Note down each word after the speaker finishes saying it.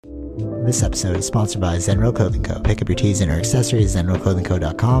This episode is sponsored by Zenro Clothing Co. Pick up your tees and or accessories at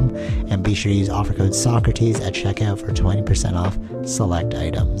zenroclothingco.com and be sure to use offer code SOCRATES at checkout for 20% off select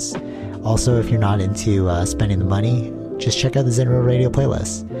items. Also, if you're not into spending the money, just check out the Zenro radio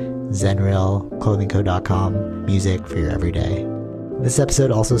playlist. zenroclothingco.com, music for your everyday. This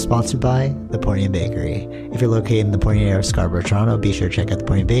episode also sponsored by The Pornian Bakery. If you're located in the Pornian area of Scarborough, Toronto, be sure to check out The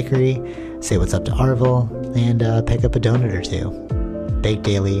Pornian Bakery, say what's up to Arville, and pick up a donut or two. Baked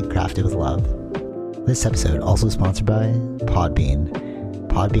daily, crafted with love. This episode also sponsored by Podbean.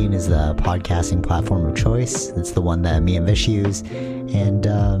 Podbean is the podcasting platform of choice. It's the one that me and Vish use, and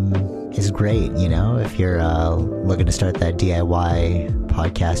is great, you know, if you're looking to start that DIY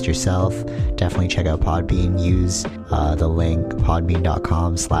podcast yourself. Definitely check out Podbean. Use the link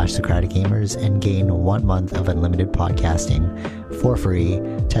podbean.com/SocraticGamers and gain 1 month of unlimited podcasting for free.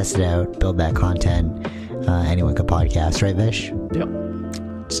 Test it out, build that content. Anyone could podcast, right, Vish? Yep.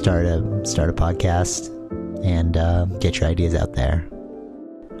 Start a podcast and get your ideas out there.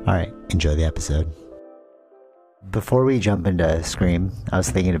 All right, enjoy the episode. Before we jump into Scream, I was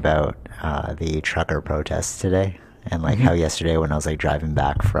thinking about the trucker protests today, and like how yesterday when I was like driving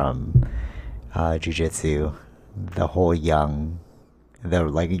back from jiu-jitsu, the whole the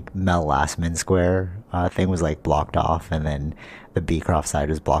like Mel Lastman Square thing was like blocked off, and then the Beecroft side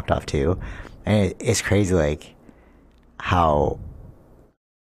was blocked off too. And it's crazy, like how.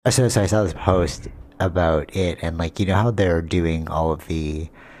 So I saw this post about it, and like, you know how they're doing all of the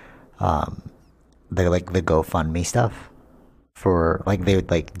GoFundMe stuff for like, they would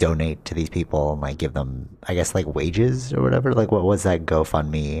like donate to these people and like give them, I guess, like wages or whatever. Like, what was that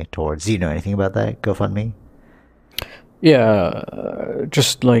GoFundMe towards? Do you know anything about that GoFundMe? Yeah,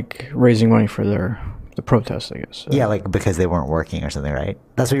 just like raising money for the protests, I guess. Yeah, like because they weren't working or something, right?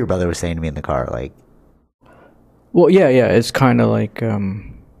 That's what your brother was saying to me in the car. Like, well, yeah, it's kind of like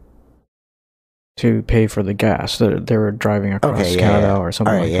to pay for the gas that they were driving across Canada or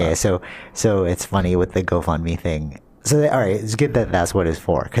something like that. So it's funny with the GoFundMe thing. So all right, it's good that that's what it's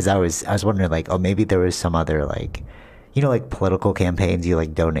for, because I was wondering, like, oh, maybe there was some other, like, you know, like political campaigns, you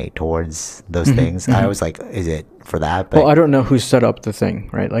like donate towards those things. I was like, is it for that? But, well, I don't know who set up the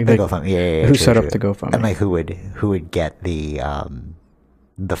thing, right? Like the GoFundMe, who set up the GoFundMe, and like who would get the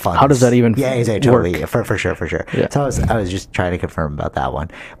funds. How does that even totally work? For sure. Yeah. So I was just trying to confirm about that one.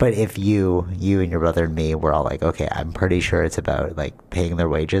 But if you and your brother and me were all like, okay, I'm pretty sure it's about like paying their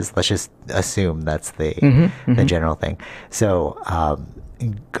wages, let's just assume that's the general thing. So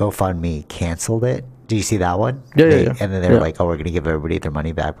GoFundMe canceled it. Do you see that one? Yeah. And then they were like, oh, we're gonna give everybody their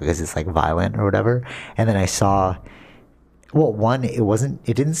money back because it's like violent or whatever. And then I saw, well, one,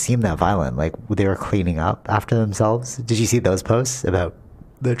 it didn't seem that violent. Like, they were cleaning up after themselves. Did you see those posts about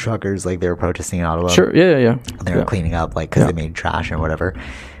the truckers? Like, they were protesting in Ottawa. Sure. Yeah. They were cleaning up, like, because they made trash and whatever.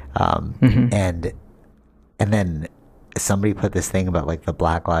 And then somebody put this thing about like the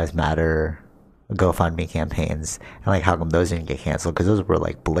Black Lives Matter GoFundMe campaigns, and like how come those didn't get canceled, because those were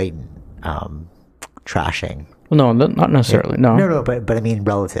like blatant trashing. Well, no, not necessarily. No, but I mean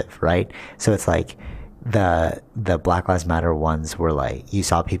relative, right? So it's like the Black Lives Matter ones were like, you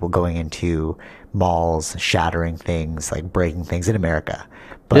saw people going into malls, shattering things, like breaking things in America,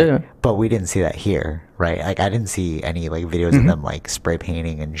 but we didn't see that here, right? Like, I didn't see any like videos of them like spray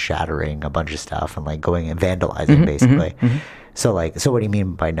painting and shattering a bunch of stuff and like going and vandalizing basically. So like, so what do you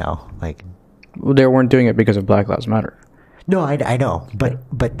mean by no? Like, well, they weren't doing it because of Black Lives Matter. No, I know, but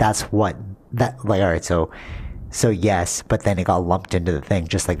that's what that, like, all right, so yes, but then it got lumped into the thing,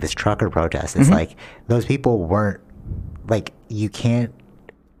 just like this trucker protest. It's like, those people weren't, like, you can't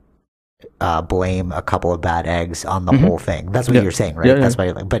blame a couple of bad eggs on the whole thing. That's what you're saying, right? That's why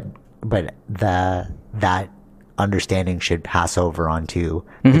you're like, but that understanding should pass over onto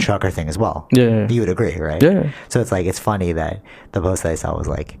the trucker thing as well. You would agree, right? So it's like, it's funny that the post that I saw was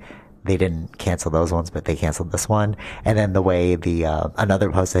like, they didn't cancel those ones, but they canceled this one. And then the way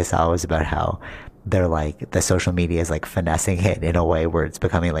another post I saw was about how they're like, the social media is like finessing it in a way where it's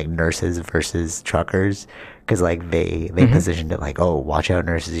becoming like nurses versus truckers, because like they positioned it like, oh, watch out,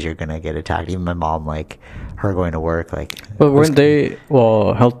 nurses, you're gonna get attacked. Even my mom, like, her going to work, like, but weren't they,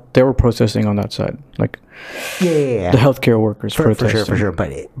 they were protesting on that side, like, the healthcare workers protesting for sure,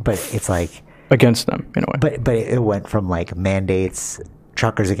 but it's like against them in a way. But it went from like mandates,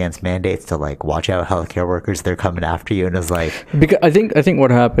 truckers against mandates, to like, watch out, healthcare workers, they're coming after you. And it's like, because I think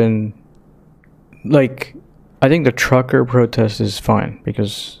what happened, like, I think the trucker protest is fine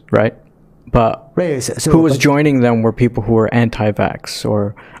because, right? But so who was joining them were people who were anti-vax,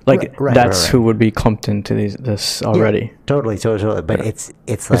 or like that's who would be clumped into this already. Yeah, totally. But it's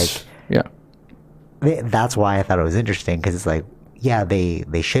like, that's why I thought it was interesting, because it's like, yeah,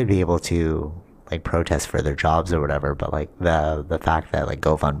 they should be able to like protest for their jobs or whatever, but like the fact that like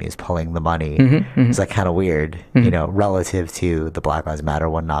GoFundMe is pulling the money is like kind of weird, you know, relative to the Black Lives Matter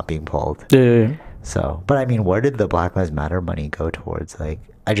one not being pulled. Yeah. So, but I mean, where did the Black Lives Matter money go towards? Like,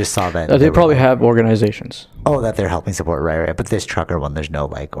 I just saw that They probably like, have organizations. oh, that they're helping support, right. But this trucker one, there's no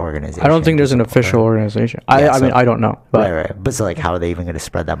like organization. I don't think there's an official organization. I mean, I don't know. But right. But so like, how are they even going to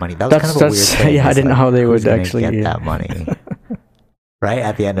spread that money? That was kind of a weird thing. Yeah, I didn't know how they who's would gonna actually get that money. Right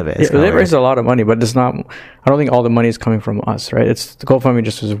at the end of it, yeah, they raised a lot of money, but it's not. I don't think all the money is coming from us, right? It's the GoFundMe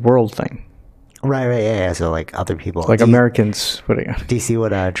just is a world thing. Right, yeah. So like other people, like Americans putting it. Do you see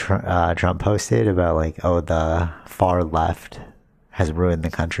what Trump posted about like, oh, the far left has ruined the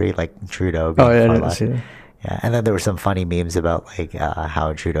country, like Trudeau being I far didn't left. see that. Yeah, and then there were some funny memes about like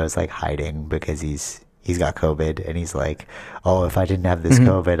how Trudeau's like hiding because he's got COVID, and he's like, oh, if I didn't have this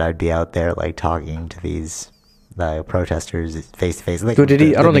COVID, I'd be out there like talking to these protesters face to face. Like, did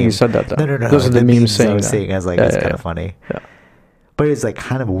he? I don't think he said that though. No. Those are the memes saying I was that. seeing. I was like, Yeah, it's yeah, kind of funny. Yeah. But it's like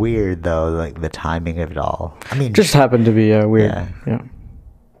kind of weird though, like the timing of it all. I mean, Just happened to be weird. Yeah.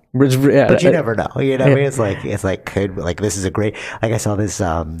 But you never know. You know what I mean? It's like could like this is a great, like I saw this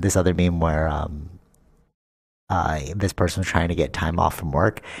this other meme where this person was trying to get time off from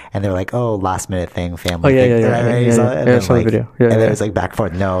work, and they're like, oh, last minute thing, family thing. And I saw the video. And then it was like back and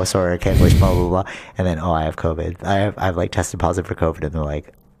forth, no, sorry, I can't blah blah blah. And then, oh, I have COVID. I've like tested positive for COVID, and they're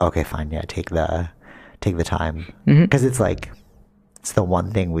like, okay, fine, yeah, take the time, because it's like it's the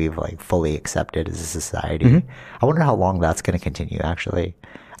one thing we've like fully accepted as a society. I wonder how long that's going to continue actually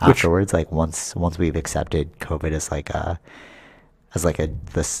afterwards. Like once we've accepted COVID as like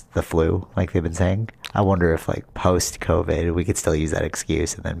the flu, like they've been saying. I wonder if like post COVID we could still use that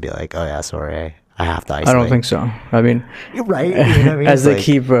excuse and then be like, oh yeah, sorry, I have to isolate. I don't think so. I mean, you're right. You know what I mean? As they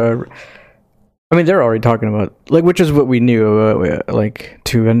keep. I mean, they're already talking about like, which is what we knew, like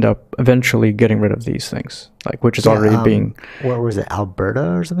to end up eventually getting rid of these things, like which is already being. Where was it,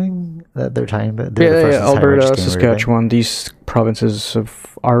 Alberta or something that they're talking about? Yeah, Alberta, Saskatchewan. These provinces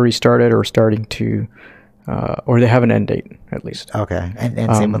have already started or starting to, or they have an end date at least. Okay, and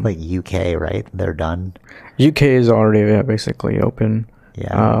same with like UK, right? They're done. UK is already basically open.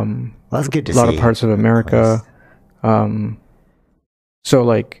 Yeah, well, that's good to see. A lot of parts of America. So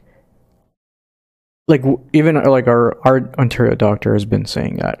like even like our Ontario doctor has been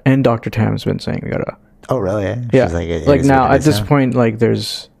saying that, and Dr. Tam has been saying we gotta. Oh really? Yeah. Like now at this point, like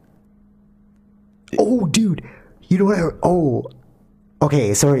there's. Oh, dude! You know what?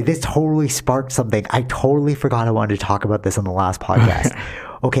 Okay. Sorry, this totally sparked something. I totally forgot I wanted to talk about this on the last podcast.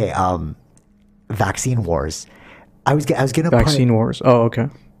 Okay. Vaccine wars. I was gonna vaccine wars. Oh, okay.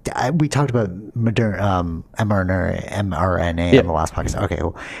 We talked about mRNA on the last podcast. Okay,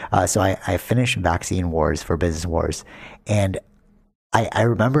 cool. So I finished Vaccine Wars for Business Wars, and I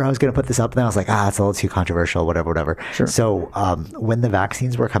remember I was going to put this up, and then I was like, it's a little too controversial, whatever. Sure. So when the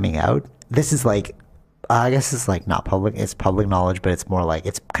vaccines were coming out, this is like, I guess it's like not public, it's public knowledge, but it's more like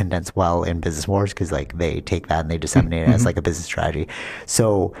it's condensed well in Business Wars because like they take that and they disseminate it as like a business strategy.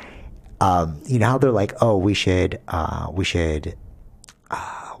 So you know how they're like, oh, we should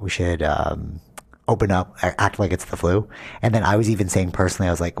open up, act like it's the flu. And then I was even saying personally,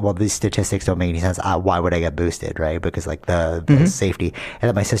 I was like, well, these statistics don't make any sense. Why would I get boosted, right? Because like the safety. And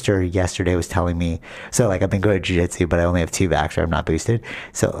then my sister yesterday was telling me, so like I've been going to jiu-jitsu, but I only have 2 vax, or I'm not boosted.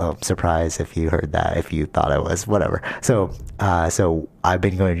 So surprise if you heard that, if you thought I was, whatever. So I've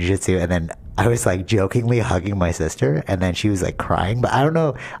been going to jiu-jitsu, and then I was like jokingly hugging my sister, and then she was like crying, but I don't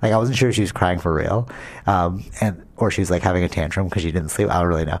know, like I wasn't sure if she was crying for real, or she was like having a tantrum because she didn't sleep. I don't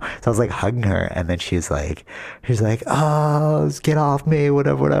really know. So I was like hugging her, and then she's like, oh, get off me,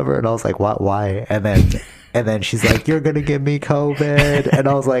 whatever. And I was like, what? Why? And then she's like, you're gonna give me COVID. And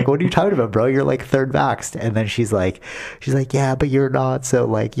I was like, what are you talking about, bro? You're like 3rd vaxxed. And then she's like, yeah, but you're not. So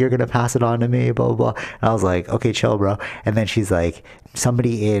like, you're gonna pass it on to me, blah blah blah. And I was like, okay, chill, bro. And then she's like,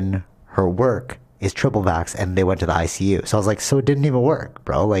 somebody in her work is triple vax, and they went to the ICU. So I was like, so it didn't even work,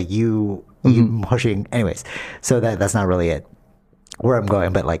 bro. Like you pushing. Anyways, so that's not really it where I'm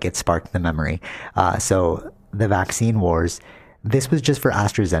going, but like it sparked the memory. So the vaccine wars, this was just for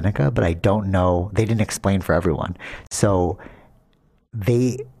AstraZeneca, but I don't know. They didn't explain for everyone. So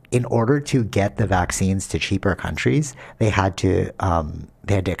in order to get the vaccines to cheaper countries, they had to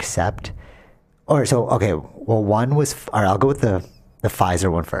accept. One was. All right, I'll go with the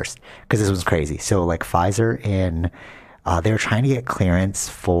Pfizer one first, because this one's crazy. So like Pfizer they were trying to get clearance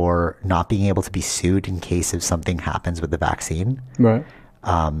for not being able to be sued in case if something happens with the vaccine. Right.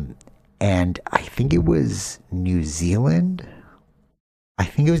 And I think it was New Zealand.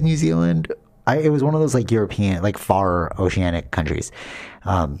 it was one of those like European, like far oceanic countries,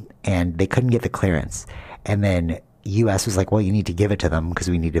 and they couldn't get the clearance. And then U.S. was like, well, you need to give it to them because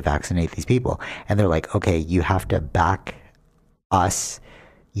we need to vaccinate these people. And they're like, okay, you have to back us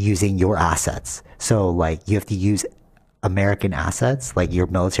using your assets. So like you have to use American assets, like your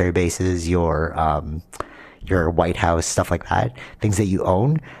military bases, your White House, stuff like that, things that you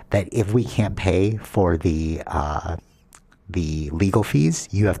own, that if we can't pay for the legal fees,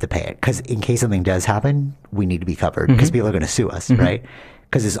 you have to pay it. Because in case something does happen, we need to be covered because people are going to sue us, right?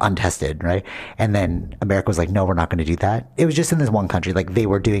 Because it's untested, right? And then America was like, no, we're not going to do that. It was just in this one country. Like they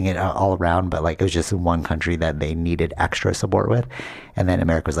were doing it all around, but like it was just in one country that they needed extra support with. And then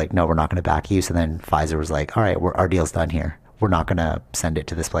America was like, no, we're not going to back you. So then Pfizer was like, all right, our deal's done here. We're not going to send it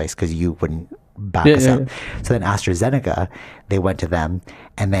to this place because you wouldn't back us up. So then AstraZeneca, they went to them,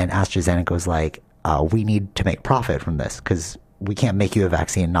 and then AstraZeneca was like, we need to make profit from this because we can't make you a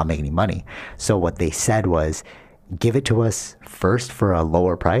vaccine and not make any money. So what they said was, give it to us first for a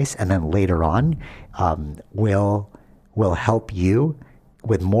lower price, and then later on, we'll help you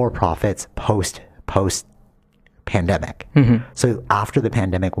with more profits post pandemic. So after the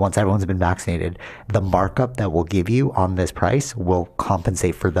pandemic, once everyone's been vaccinated, the markup that we'll give you on this price will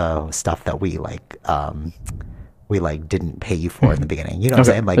compensate for the stuff that we didn't pay you for in the beginning. You know what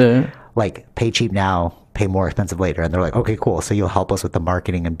I'm saying? Like pay cheap now, pay more expensive later. And they're like, okay, cool. So you'll help us with the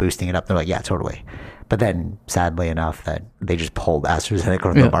marketing and boosting it up. They're like, yeah, totally. But then sadly enough that they just pulled AstraZeneca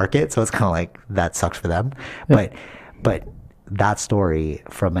from the market. So it's kind of like, that sucks for them. But that story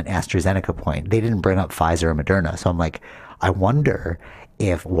from an AstraZeneca point, they didn't bring up Pfizer or Moderna. So I'm like, I wonder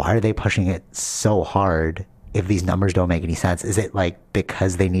why are they pushing it so hard if these numbers don't make any sense? Is it like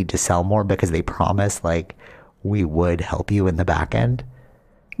because they need to sell more because they promise like we would help you in the back end?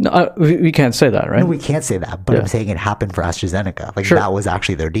 No, we can't say that, right? No, we can't say that. But I'm saying it happened for AstraZeneca. Like that was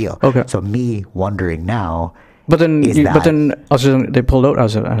actually their deal. Okay. So me wondering now. But then AstraZeneca, they pulled out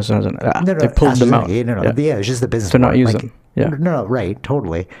AstraZeneca. No, they pulled them out. Yeah, it's just the business. To not use them. Yeah. No, right,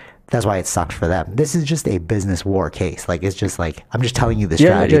 totally. That's why it sucks for them. This is just a business war case. Like it's just like I'm just telling you the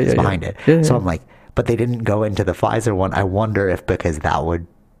strategy that's behind it. So I'm like, but they didn't go into the Pfizer one. I wonder if because that would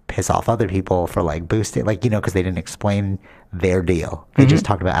piss off other people for like boosting, like, you know, because they didn't explain their deal. They just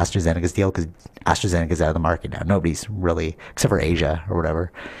talked about AstraZeneca's deal because AstraZeneca's out of the market now. Nobody's really, except for Asia or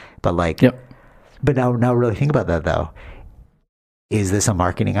whatever. But like, but now really think about that though. Is this a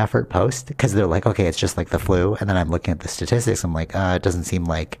marketing effort post? Because they're like, okay, it's just like the flu. And then I'm looking at the statistics. I'm like, it doesn't seem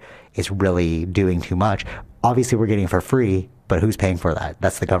like it's really doing too much. Obviously, we're getting it for free, but who's paying for that?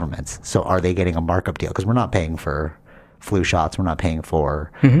 That's the government's. So are they getting a markup deal? Because we're not paying for flu shots. We're not paying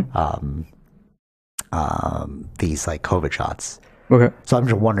for these like COVID shots. Okay. So I'm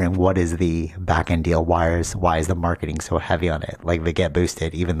just wondering, what is the back end deal? Why is the marketing so heavy on it? Like they get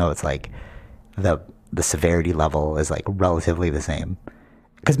boosted, even though it's like the severity level is like relatively the same.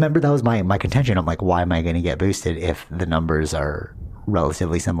 Because remember, that was my contention. I'm like, why am I going to get boosted if the numbers are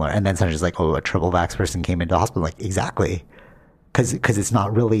relatively similar? And then someone's just like, oh, a triple vax person came into hospital. Like, exactly. Because it's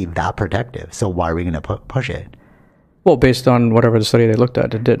not really that protective. So why are we going to push it? Well, based on whatever the study they looked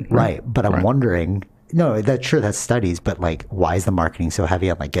at, it did. Right. But I'm wondering, no, that's studies, but like, why is the marketing so heavy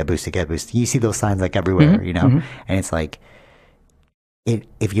on like get boosted? You see those signs like everywhere, you know? And it's like,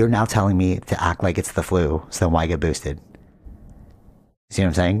 if you're now telling me to act like it's the flu, so then why get boosted? See what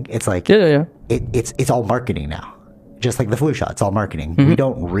I'm saying? It's like, it's all marketing now. Just like the flu shot, it's all marketing. We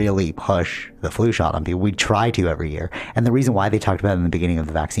don't really push the flu shot on people. We try to every year. And the reason why they talked about it in the beginning of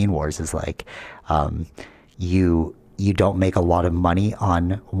the vaccine wars is like, you don't make a lot of money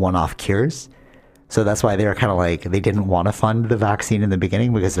on one-off cures. So that's why they're kind of like, they didn't want to fund the vaccine in the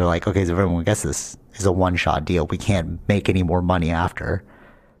beginning because they're like, okay, so everyone gets this is a one-shot deal. We can't make any more money after.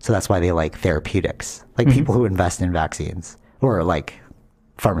 So that's why they like therapeutics, like people who invest in vaccines or like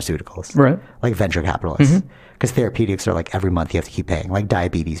pharmaceuticals, right? Like venture capitalists. Because therapeutics are like every month you have to keep paying, like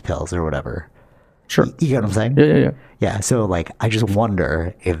diabetes pills or whatever. Sure. You get what I'm saying? Yeah. So like, I just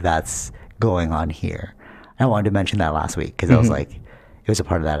wonder if that's going on here. I wanted to mention that last week because I was like, it was a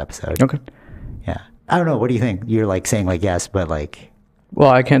part of that episode. Okay. Yeah. I don't know. What do you think? You're like saying like yes, but like.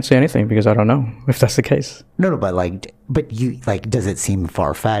 Well, I can't say anything because I don't know if that's the case. No, but like, but you like, does it seem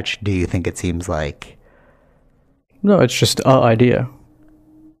far fetched? Do you think it seems like? No, it's just an idea.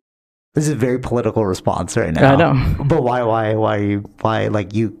 This is a very political response right now. I know. But why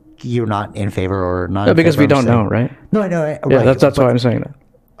like you're not in favor or not? No, because we don't know, right? No, I know. Right, yeah, that's why I'm saying that.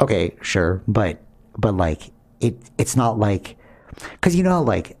 Okay, sure, but like it's not like, because you know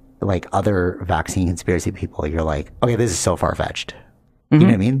like other vaccine conspiracy people, you're like, okay, this is so far fetched. You know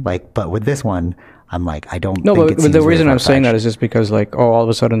what I mean? Like, but with this one, I'm like, I don't. No, think but the reason I'm saying that is just because, like, all of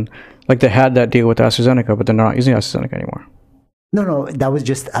a sudden, like, they had that deal with AstraZeneca, but they're not using AstraZeneca anymore. No, that was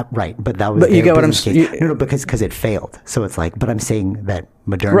just right, but that was. But you get what I'm saying? No, because it failed. So it's like, but I'm saying that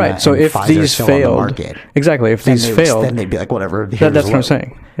Moderna right. So and if Pfizer these still failed, on the market, exactly. If these failed, then they'd be like, whatever. That's what I'm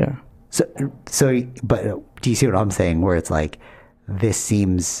saying. Yeah. So, but do you see what I'm saying? Where it's like, this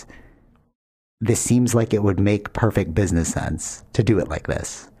seems like it would make perfect business sense to do it like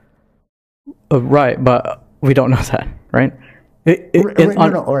this. Right, but we don't know that, right?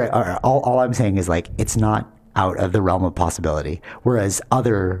 All I'm saying is, like, it's not out of the realm of possibility. Whereas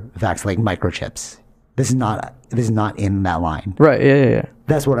other vaccines, like microchips, this is not in that line. Right. Yeah.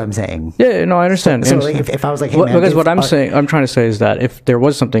 That's what I'm saying. Yeah. No, I understand. So like, if I was like, hey, man, because what I'm trying to say is that if there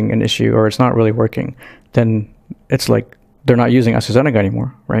was an issue, or it's not really working, then it's like they're not using AstraZeneca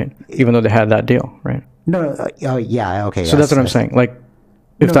anymore, right? Even though they had that deal, right? No. Yeah. Okay. So that's what I'm saying. Like,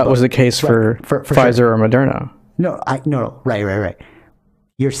 if that was the case for Pfizer or Moderna. No. Right.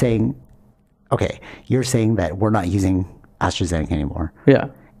 You're saying that we're not using AstraZeneca anymore. Yeah.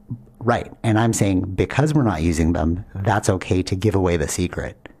 Right. And I'm saying, because we're not using them, that's okay to give away the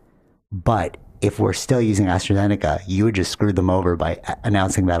secret. But if we're still using AstraZeneca, you would just screw them over by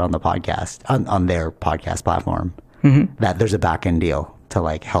announcing that on the podcast, on their podcast platform, that there's a back end deal to,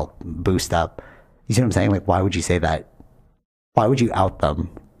 like, help boost up. You see what I'm saying? Like, why would you say that? Why would you out them?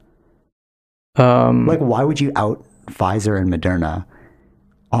 Like, why would you out Pfizer and Moderna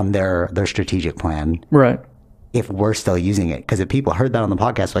on their strategic plan? Right. If we're still using it, because if people heard that on the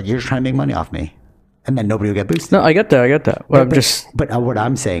podcast, like, you're just trying to make money off me, and then nobody will get boosted. No, I get that. But what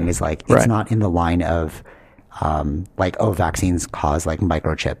I'm saying is, like, it's not in the line of, like, vaccines cause, like,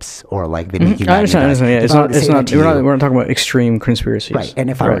 microchips, or, like, they make you. I understand. Yeah, it's not. We're not talking about extreme conspiracies, right? And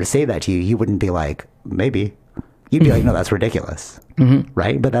if I were to say that to you, you wouldn't be like, maybe. You'd be like, no, that's ridiculous,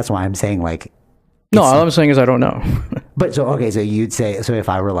 right? But that's why I'm saying, like. No, all I'm saying is I don't know. But so you'd say, so if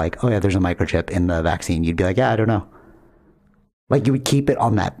I were like, oh yeah, there's a microchip in the vaccine, you'd be like, yeah, I don't know. Like, you would keep it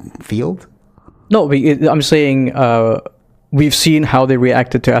on that field? No, I'm saying we've seen how they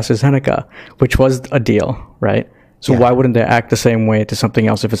reacted to AstraZeneca, which was a deal, right? So why wouldn't they act the same way to something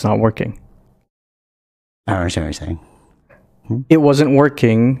else if it's not working? I don't understand what you're saying. It wasn't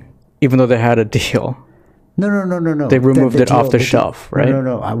working, even though they had a deal. No. They removed it off the shelf, right?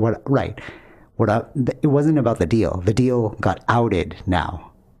 No. Right. It wasn't about the deal. The deal got outed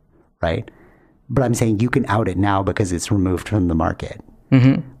now, right? But I'm saying you can out it now because it's removed from the market.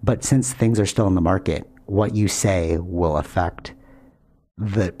 But since things are still in the market, what you say will affect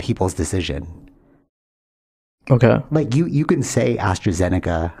the people's decision. Okay. Like, you can say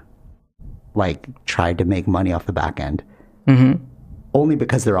AstraZeneca, like, tried to make money off the back end, only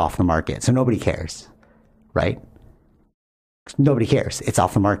because they're off the market. So nobody cares, right? Nobody cares. It's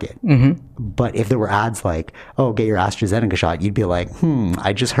off the market. But if there were ads like, oh, get your AstraZeneca shot, you'd be like,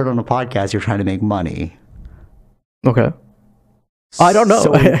 I just heard on a podcast you're trying to make money. Okay. I don't know.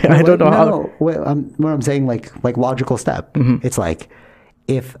 So, I don't know how. What I'm saying, like logical step. It's like,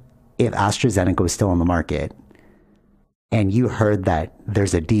 if AstraZeneca was still on the market and you heard that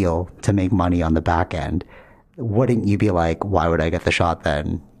there's a deal to make money on the back end, wouldn't you be like, why would I get the shot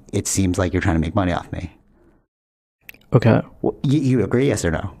then? It seems like you're trying to make money off me. Okay. Well, you agree, yes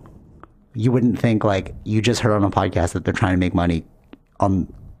or no? You wouldn't think, like, you just heard on a podcast that they're trying to make money on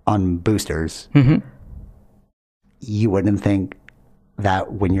boosters. You wouldn't think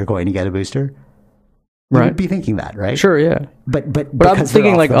that when you're going to get a booster? You would be thinking that, right? Sure, yeah. But I'm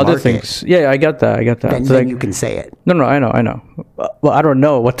thinking, like, other things. Yeah, I get that. Then, so, then you can say it. No, I know. Well, I don't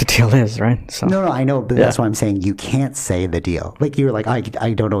know what the deal is, right? So. No, I know, but that's why I'm saying you can't say the deal. Like, you're like, I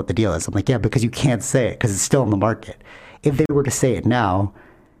don't know what the deal is. I'm like, yeah, because you can't say it because it's still in the market. If they were to say it now,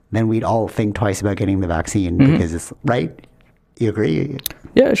 then we'd all think twice about getting the vaccine because it's, right? You agree?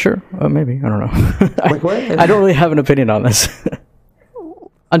 Yeah, sure. Maybe. I don't know. Like, what? I don't really have an opinion on this.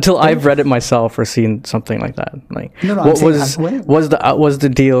 Until I've read it myself or seen something like that. Like, was the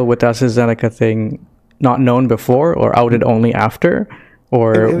deal with the AstraZeneca thing not known before or outed only after,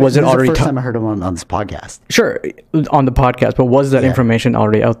 or was it already? The first time I heard him on this podcast. Sure, on the podcast, but was that information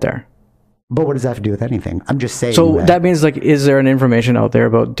already out there? But what does that have to do with anything? I'm just saying. So that means, like, is there an information out there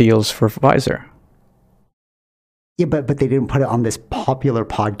about deals for Pfizer? Yeah, but they didn't put it on this popular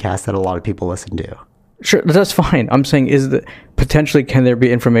podcast that a lot of people listen to. Sure, that's fine. I'm saying, potentially can there be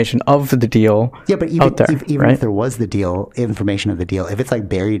information of the deal? Yeah, but even, out there, even if there was the deal, information of the deal, if it's like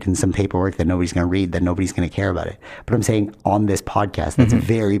buried in some paperwork that nobody's going to read, then nobody's going to care about it. But I'm saying on this podcast that's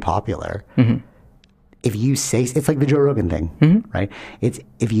very popular, if you say, it's like the Joe Rogan thing, right?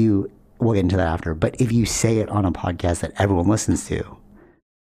 We'll get into that after, but if you say it on a podcast that everyone listens to,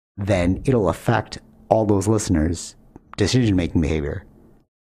 then it'll affect all those listeners' decision-making behavior.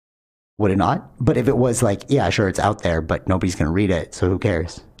 Would it not? But if it was like, yeah, sure, it's out there, but nobody's going to read it, so who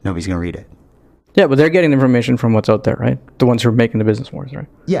cares? Nobody's going to read it. Yeah, but they're getting the information from what's out there, right? The ones who are making the business wars, right?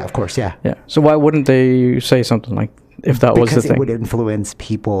 Yeah, of course, yeah. Yeah. So why wouldn't they say something like, if that was the thing? Because it would influence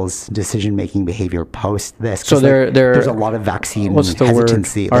people's decision-making behavior post this. So there's a lot of vaccine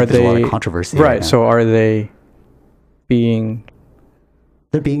hesitancy. There's a lot of controversy. Right. So are they being...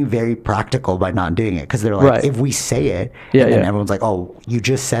 They're being very practical by not doing it, because they're like, if we say it, and then everyone's like, oh, you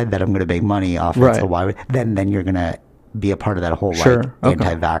just said that I'm going to make money off it, so why would... Then you're going to be a part of that whole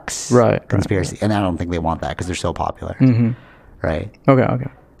anti-vax conspiracy. And I don't think they want that, because they're so popular. Mm-hmm. Right? Okay.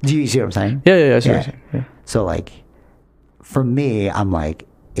 Do you see what I'm saying? Yeah. I see what you're saying. Yeah. So like, for me, I'm like,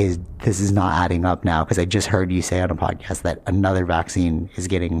 this is not adding up now, because I just heard you say on a podcast that another vaccine is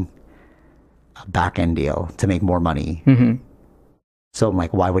getting a back-end deal to make more money. Mm-hmm. So I'm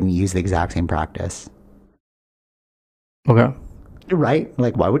like, why wouldn't you use the exact same practice? Okay. Right?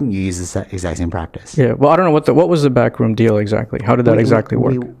 Like, why wouldn't you use the exact same practice? Yeah. Well, I don't know what was the backroom deal exactly. How did that exactly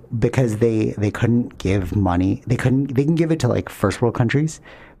work? Because they couldn't give money. They can give it to like first world countries.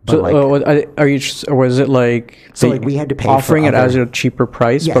 But so, are you? Or was it like we had to pay offering it as a cheaper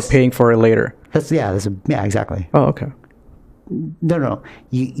price, but paying for it later? Yeah, exactly. Oh, okay. No.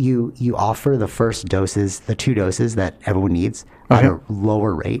 You offer the first doses, the 2 doses that everyone needs at a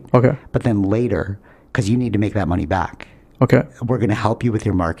lower rate. Okay. But then later, because you need to make that money back. Okay. We're going to help you with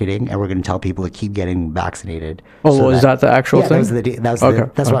your marketing, and we're going to tell people to keep getting vaccinated. Oh, is that the actual thing? That's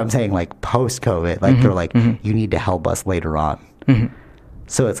what I'm saying. Like post-COVID, like they're like, you need to help us later on. Mm-hmm.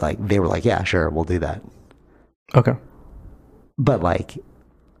 So it's like they were like, yeah, sure, we'll do that. Okay. But like,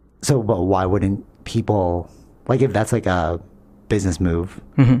 but why wouldn't people, like, if that's like a business move,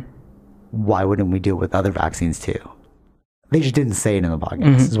 why wouldn't we do it with other vaccines too? They just didn't say it in the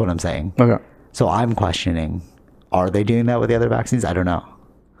podcast, is what I'm saying. Okay. So I'm questioning, are they doing that with the other vaccines? I don't know.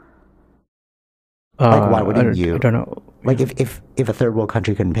 Like, why wouldn't you? I don't know. Like, if a third world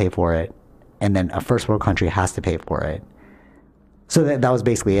country couldn't pay for it, and then a first world country has to pay for it. So that was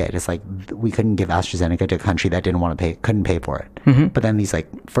basically it. It's like, we couldn't give AstraZeneca to a country that didn't want to pay, couldn't pay for it. Mm-hmm. But then these like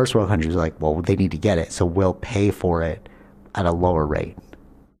first world countries are like, well, they need to get it, so we'll pay for it at a lower rate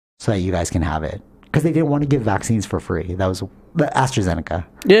so that you guys can have it. Because they didn't want to give vaccines for free. That was the AstraZeneca.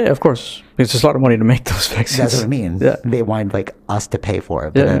 Yeah, of course. It's just a lot of money to make those vaccines. That's what I mean. Yeah. They wanted like us to pay for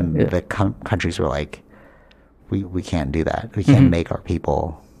it. But then the countries were like, we can't do that. We can't make our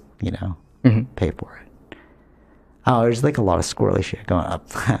people, pay for it. Oh, there's like a lot of squirrely shit going up.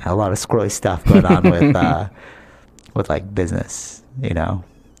 A lot of squirrely stuff going on with like business,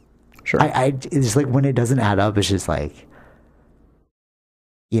 Sure. It's like when it doesn't add up, it's just like,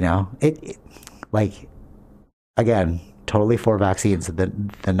 it like, again, totally for vaccines.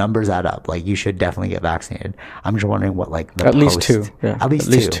 The numbers add up. Like, you should definitely get vaccinated. I'm just wondering what like the at least 2. Yeah. At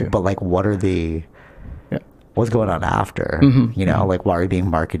least two. But like, what are what's going on after? Like, why are we being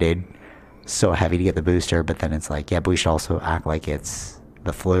marketed so heavy to get the booster? But then it's like, yeah, but we should also act like it's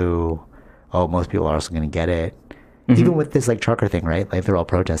the flu. Oh, most people are also going to get it. Even with this like trucker thing, right? Like, they're all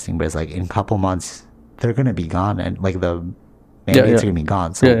protesting, but it's like in a couple months they're going to be gone, and like the mandates are going to be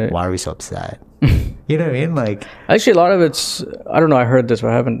gone. So why are we so upset? You know what I mean? Like, actually, a lot of it's, I don't know, I heard this,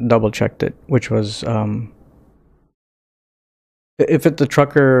 but I haven't double checked it, which was if it's the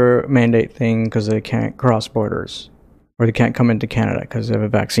trucker mandate thing because they can't cross borders, or they can't come into Canada because they have a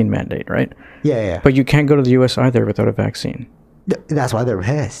vaccine mandate, right? Yeah. But you can't go to the US either without a vaccine. That's why they're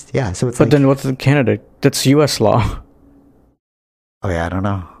pissed. Yeah. So it's but then what's Canada? That's US law. Oh yeah, I don't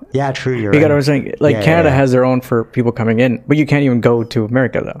know. Yeah, true. You got what I'm saying? Like, Canada has their own for people coming in, but you can't even go to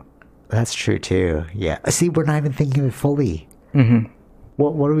America though. That's true too. Yeah. See, we're not even thinking it fully.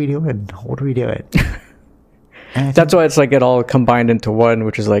 What are we doing? That's why it's like it all combined into one,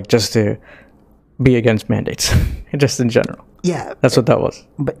 which is like just to be against mandates, just in general. Yeah. That's what that was.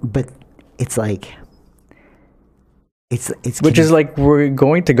 But it's like, it's which is like, we're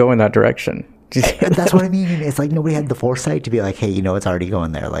going to go in that direction. That's what I mean. It's like nobody had the foresight to be like, hey, it's already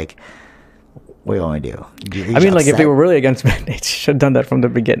going there. Like, what do you want to do? I mean, like, if they were really against mandates, you should have done that from the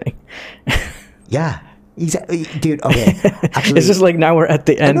beginning. Yeah. Exactly. Dude, okay. Actually, it's just like now we're at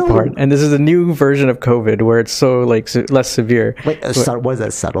the end part, and this is a new version of COVID where it's so like less severe. Like, what is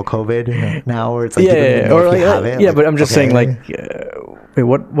that, subtle COVID now, where it's like, or like, have it? Yeah, like, but I'm just saying, like, wait,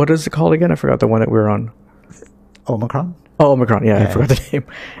 what is it called again? I forgot the one that we were on. Omicron? Oh, Omicron. Yeah, I forgot the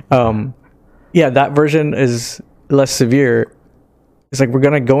name. Yeah, that version is less severe. It's like we're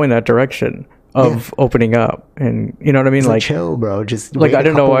gonna go in that direction, of opening up, and you know what I mean. It's like chill, bro. Just like I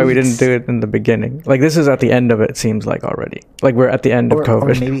don't know why we didn't do it in the beginning. Like this is at the end of it. Seems like already. Like we're at the end of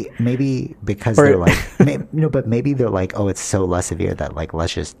COVID. Or maybe because they're like, but maybe they're like, oh, it's so less severe that like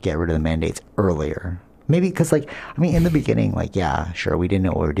let's just get rid of the mandates earlier. Maybe because like I mean, in the beginning, like yeah, sure, we didn't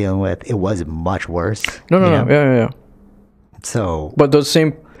know what we were dealing with. It was much worse. No, yeah. So, but those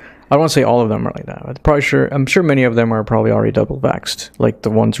same. I don't want to say all of them are like that. I'm sure many of them are probably already double vaxxed, like the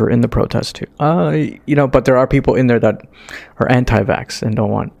ones who are in the protest too. You know, but there are people in there that are anti-vax and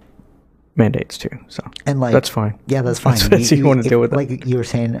don't want mandates too. So and like that's fine. Yeah, that's fine. You want to deal with it. Like you were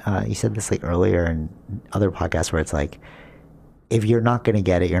saying, you said this like earlier in other podcasts where it's like, if you're not going to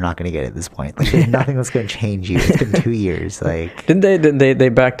get it, you're not going to get it at this point. Like there's nothing that's going to change you. It's been 2 years. Like didn't they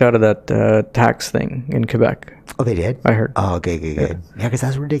backed out of that tax thing in Quebec? Oh, they did? I heard. Oh, good. Yeah, because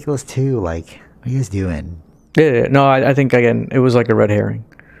that's ridiculous too. Like, what are you guys doing? Yeah. No, I think again it was like a red herring.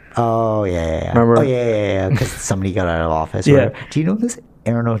 Oh yeah. Remember? Oh yeah. Because somebody got out of office. Yeah. Do you know this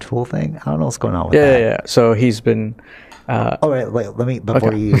Aaron O'Toole thing? I don't know what's going on with that. Yeah. So he's been. All right. Let me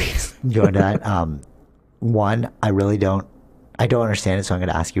before you join that. One, I don't understand it, so I'm going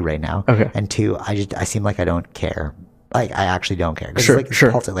to ask you right now. Okay. And two, I seem like I don't care. Like I actually don't care. Sure. It's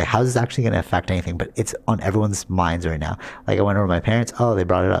politics. Like, how is this actually going to affect anything? But it's on everyone's minds right now. Like I went over to my parents. Oh, they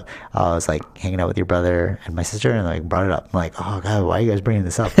brought it up. I was like hanging out with your brother and my sister, and like brought it up. I'm like, oh god, why are you guys bringing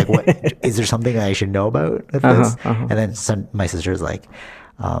this up? Like, what is there something I should know about with this? And then my sister's like,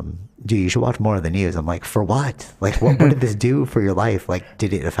 dude, you should watch more of the news. I'm like, for what? Like, what did this do for your life? Like,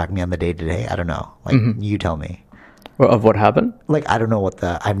 did it affect me on the day to day? I don't know. Like, you tell me. Of what happened? Like, I don't know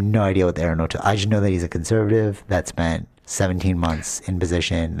I have no idea what the Aaron O'Toole. I just know that he's a conservative that spent 17 months in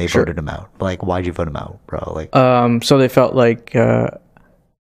position. They voted him out. But like, why'd you vote him out, bro? Like, so they felt like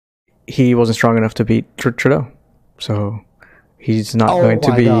he wasn't strong enough to beat Trudeau. So he's not going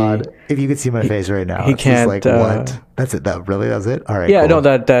to be. Oh my god! If you could see my face right now, he can't. Like, what? That's it. That's it. All right. Yeah, cool.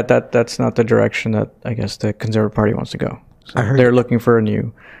 no, that's not the direction that I guess the Conservative Party wants to go. So they're looking for a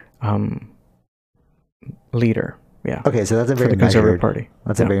new leader. Yeah. Okay, so that's a very Conservative Party.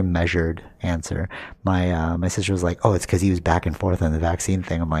 That's a very measured answer. My sister was like, "Oh, it's because he was back and forth on the vaccine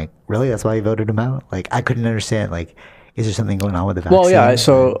thing." I'm like, "Really? That's why you voted him out?" Like, I couldn't understand. Like, is there something going on with the vaccine? Well, yeah.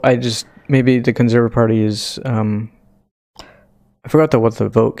 So I just maybe the Conservative Party is. I forgot what the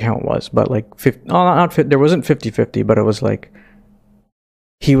vote count was, but like 50. Oh, not 50. There wasn't 50-50, but it was like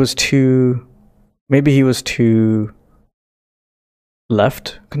he was too. Maybe he was too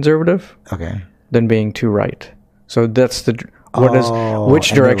left conservative. Okay. Than being too right. So that's which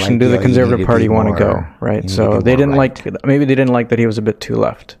direction do the Conservative Party want to go, right? So they didn't maybe they didn't like that he was a bit too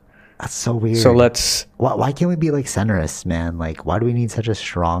left. That's so weird. So why can't we be like centrists, man? Like, why do we need such a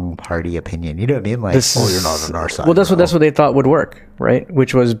strong party opinion? You know what I mean? Like, you're not on our side. Well, that's what they thought would work, right?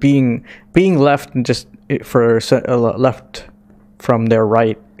 Which was being left and just for left from their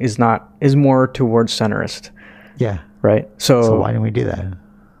right is more towards centrist. Yeah. Right. So why didn't we do that?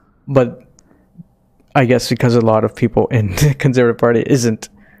 But I guess because a lot of people in the Conservative Party isn't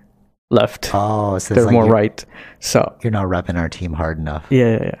left. Oh, so they're more right. So you're not repping our team hard enough.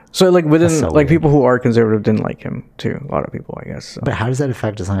 Yeah. So like within people who are conservative didn't like him too. A lot of people, I guess. So. But how does that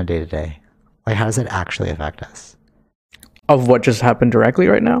affect us on a day to day? Like, how does that actually affect us? Of what just happened directly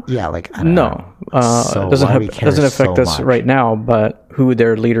right now? Yeah, like it doesn't affect us right now. But who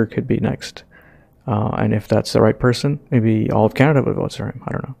their leader could be next. And if that's the right person, maybe all of Canada would vote for him.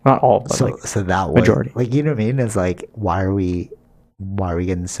 I don't know. Not all, but so that majority. Like, you know what I mean? It's like, why are we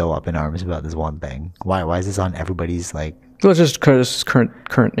getting so up in arms about this one thing? Why is this on everybody's like? Well, it's just because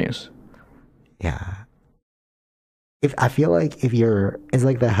current news. Yeah. I feel like it's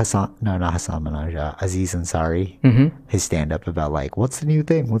like the not Hassan Minhaj, Aziz Ansari, his stand up about like, what's the new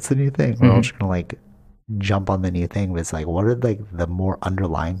thing? We're all just gonna like jump on the new thing, but it's like, what are like the more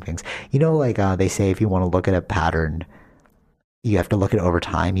underlying things? You know, like they say if you want to look at a pattern, you have to look at it over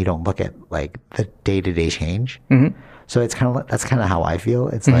time. You don't look at like the day-to-day change. So it's that's kind of how I feel.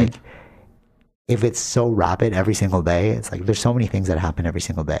 It's like, if it's so rapid every single day, it's like there's so many things that happen every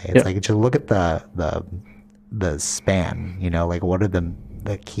single day. It's like, just look at the span, you know, like what are the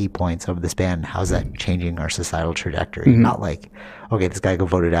key points of the span? How's that changing our societal trajectory? Not like, okay, this guy got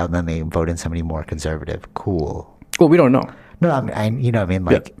voted out and then they vote in somebody more conservative. Cool. Well, we don't know. No, you know what I mean?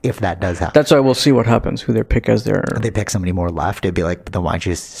 Like, if that does happen. That's why we'll see what happens, who they pick as their... If they pick somebody more left, it'd be like, then why don't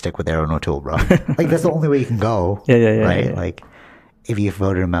you just stick with Aaron O'Toole, bro? Like, that's the only way you can go. Yeah. Right? Yeah. Like, if you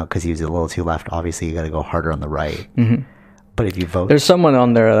voted him out because he was a little too left, obviously you got to go harder on the right. But if you vote... There's someone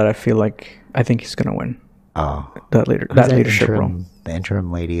on there that I think he's going to win. Oh, that leadership role. The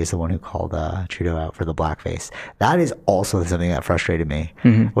interim lady is the one who called Trudeau out for the blackface. That is also something that frustrated me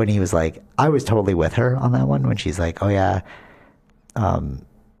when he was like, I was totally with her on that one when she's like, oh yeah,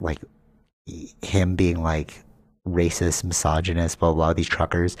 like him being like racist, misogynist, blah, blah, blah, these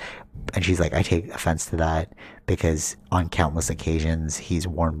truckers. And she's like, I take offense to that because on countless occasions he's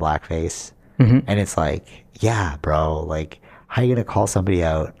worn blackface. And it's like, yeah, bro, like, how are you going to call somebody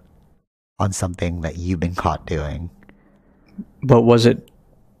out on something that you've been caught doing? But was it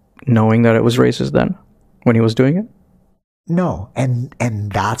knowing that it was racist then when he was doing it? No, and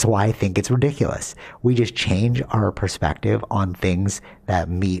that's why I think it's ridiculous. We just change our perspective on things that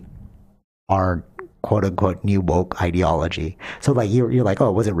meet our quote unquote new woke ideology. So like you're like,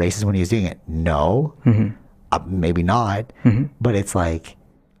 oh, was it racist when he was doing it? No, maybe not. But it's like,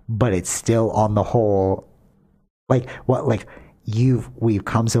 but it's still on the whole, like what, like we've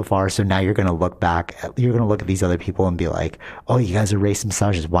come so far. So now you're going to look back, you're going to look at these other people and be like, oh, you guys are racist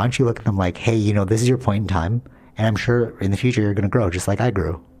misogynists. Why don't you look at them like, hey, you know, this is your point in time. And I'm sure in the future you're going to grow just like I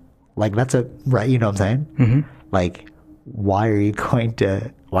grew. Like that's right. You know what I'm saying? Like, why are you going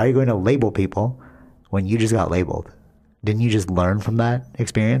to label people when you just got labeled? Didn't you just learn from that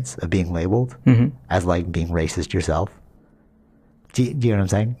experience of being labeled as like being racist yourself? Do you know what I'm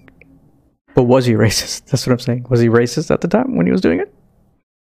saying? But was he racist? That's what I'm saying. Was he racist at the time when he was doing it?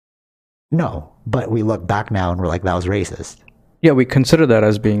 No, but we look back now and we're like, that was racist. Yeah, we consider that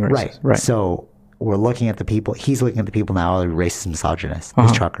as being racist. Right. So we're looking at the people, he's looking at the people now, racist, misogynist,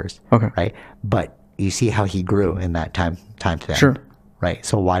 these truckers. Okay. Right. But you see how he grew in that time to them. Sure. Right.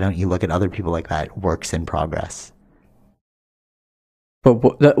 So why don't you look at other people like that? Works in progress. But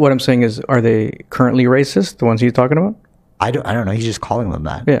what I'm saying is, are they currently racist? The ones he's talking about? I don't know. He's just calling them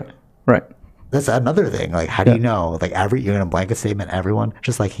that. Yeah. Right. That's another thing. Like, how do you know? Like, you're going to blanket statement everyone,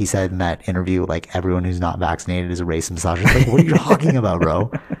 just like he said in that interview, like everyone who's not vaccinated is a racist misogynist. Like, what are you talking about,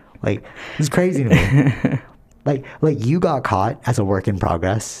 bro? Like, it's crazy to me. Like you got caught as a work in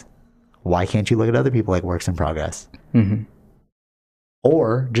progress. Why can't you look at other people like works in progress?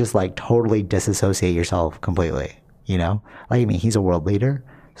 Or just like totally disassociate yourself completely, you know? Like, I mean, he's a world leader,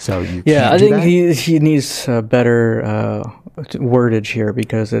 so you can't I think he needs better wordage here,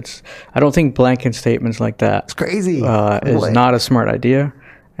 because I don't think blanket statements like that, it's crazy, is not a smart idea.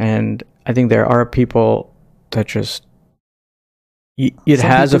 And I think there are people that just it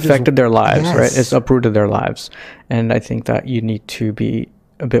has affected their lives, right? It's uprooted their lives, and I think that you need to be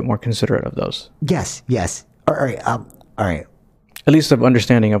a bit more considerate of those. Yes. All right. At least of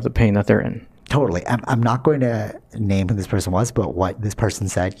understanding of the pain that they're in. Totally. I'm not going to name who this person was, but what this person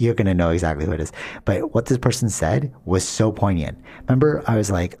said, you're going to know exactly who it is. But what this person said was so poignant. Remember, I was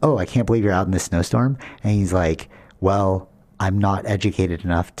like, oh, I can't believe you're out in this snowstorm. And he's like, well, I'm not educated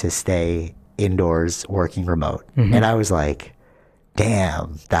enough to stay indoors working remote. And I was like,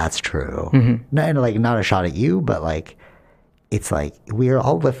 damn, that's true. Not a shot at you, but like, it's like we are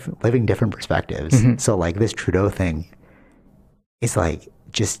all living different perspectives. So like this Trudeau thing, it's like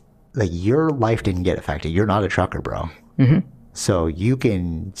just like your life didn't get affected. You're not a trucker, bro. So you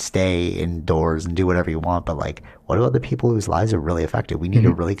can stay indoors and do whatever you want. But like, what about the people whose lives are really affected? We need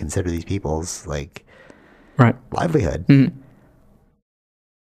to really consider these people's like livelihood.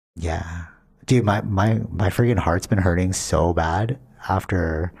 Yeah, dude, my freaking heart's been hurting so bad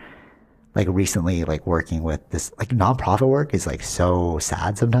after like recently, like working with this like nonprofit work is like so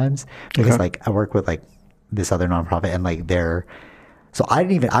sad sometimes because like I work with like this other nonprofit and like so I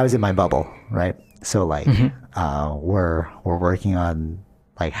was in my bubble, right? So like we're working on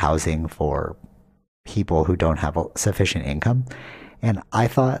like housing for people who don't have sufficient income. And I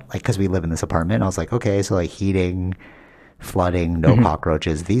thought like, cause we live in this apartment, I was like, okay, so like heating, flooding, no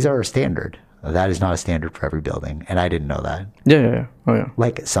cockroaches, these are standard. That is not a standard for every building. And I didn't know that. Yeah. Oh yeah.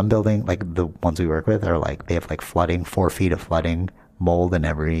 Like some building, like the ones we work with are like, they have like flooding, 4 feet of flooding, mold in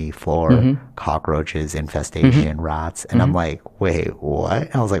every floor, cockroaches, infestation, rats. And I'm like, wait, what?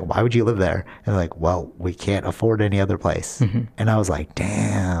 And I was like, why would you live there? And they're like, well, we can't afford any other place. And I was like,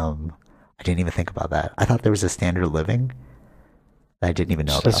 damn, I didn't even think about that. I thought there was a standard of living that I didn't even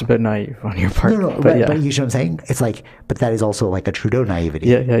know about. That's a bit naive on your part. No, but you know what I'm saying? It's like, but that is also like a Trudeau naivety.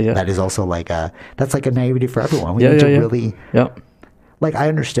 Yeah. That is also like that's like a naivety for everyone. We need to really, like I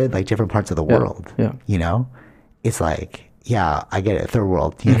understood like different parts of the world, you know? It's like, yeah, I get it. Third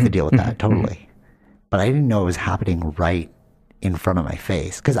world, you have to deal with that, totally. But I didn't know it was happening right in front of my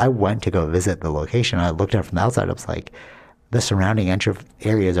face. Because I went to go visit the location. And I looked at it from the outside. I was like, the surrounding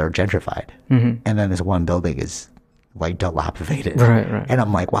areas are gentrified. And then this one building is like dilapidated. Right. And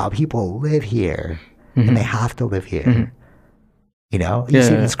I'm like, wow, people live here. And they have to live here. You know, you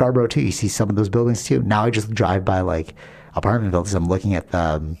see it in Scarborough too. You see some of those buildings too. Now I just drive by like apartment buildings. I'm looking at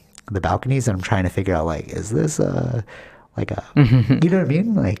the balconies and I'm trying to figure out like, is this like a, you know what I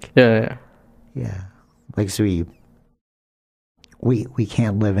mean? Like, yeah. Like, so we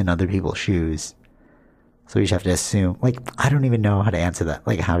can't live in other people's shoes. So we just have to assume, like, I don't even know how to answer that.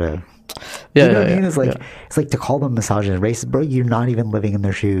 Like how to, you know what I mean? It's like, it's like to call them misogynist, racist, bro, you're not even living in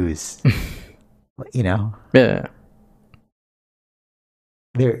their shoes. You know? Yeah.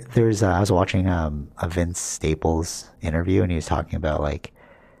 There's I was watching a Vince Staples interview and he was talking about like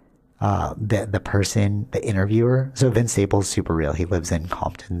the interviewer. So Vince Staples is super real. He lives in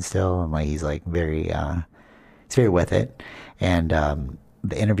Compton still and like he's like very he's very with it. And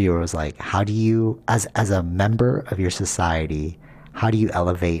the interviewer was like, how do you as a member of your society, how do you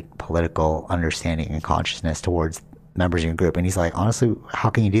elevate political understanding and consciousness towards members of your group? And he's like, honestly, how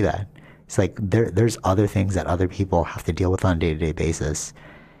can you do that? It's like there's other things that other people have to deal with on a day-to-day basis,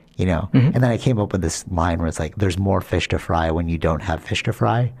 you know? And then I came up with this line where it's like, there's more fish to fry when you don't have fish to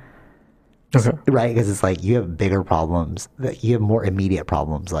fry. Okay. Right? Because it's like you have bigger problems. You have more immediate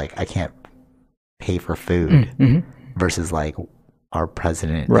problems. Like I can't pay for food versus like our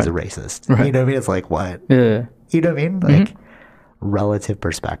president is a racist. Right. You know what I mean? It's like what? Yeah. You know what I mean? Like relative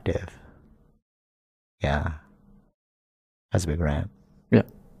perspective. Yeah. That's a big rant. Yeah.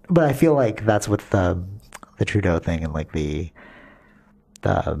 But I feel like that's with the Trudeau thing and like the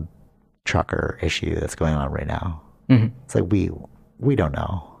trucker issue that's going on right now. It's like we don't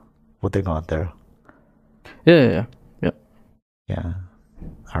know what they're going through. Yeah.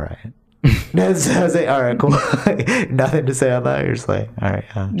 All right. All right, cool. Nothing to say on that. You're just like, all right.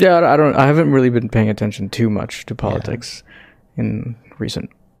 I haven't really been paying attention too much to politics in recent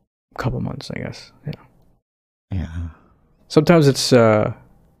couple months, I guess. Yeah. Sometimes it's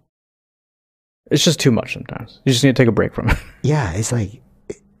just too much sometimes. You just need to take a break from it. Yeah, it's like,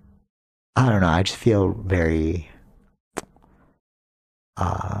 I don't know. I just feel very,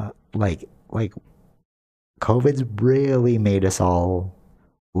 like COVID's really made us all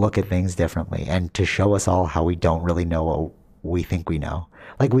look at things differently and to show us all how we don't really know what we think we know.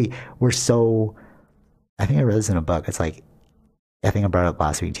 Like we're so, I think I read this in a book. It's like, I think I brought it up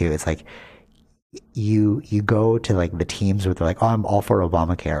last week too. It's like, you go to like the teams where they're like, oh, I'm all for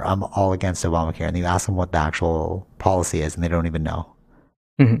Obamacare, I'm all against Obamacare, and you ask them what the actual policy is and they don't even know.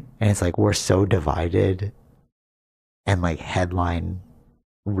 And it's like we're so divided and like headline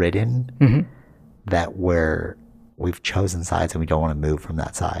ridden that we've chosen sides and we don't want to move from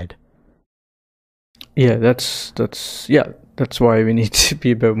that side. Yeah, that's why we need to be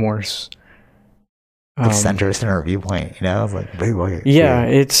a bit more like centrist in our viewpoint, you know? It's like very weird. Yeah,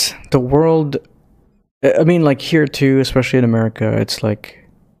 it's the world. I mean, like here too, especially in America, it's like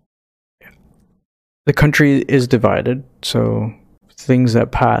the country is divided. So things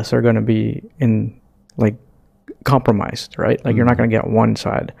that pass are going to be like compromised, right? Like you're not going to get one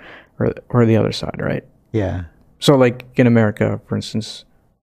side or the other side, right? Yeah. So like in America, for instance,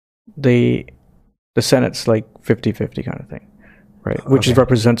 the Senate's like 50-50 kind of thing, right? Which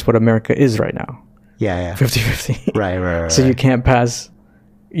represents what America is right now. Yeah. 50-50. Right. So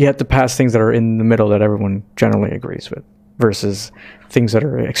you have to pass things that are in the middle that everyone generally agrees with versus things that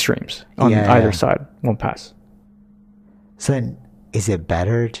are extremes on either side won't pass. So then is it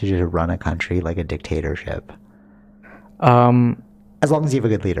better to just run a country like a dictatorship? As long as you have a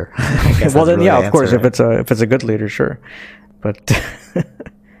good leader. Well, then, really of course, if it's a good leader, sure. But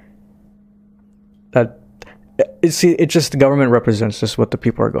it just the government represents just what the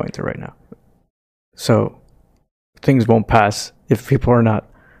people are going through right now. So things won't pass if people are not.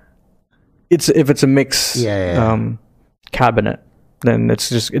 If it's a mixed cabinet, then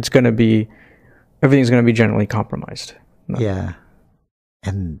it's going to be everything's going to be generally compromised. No. Yeah,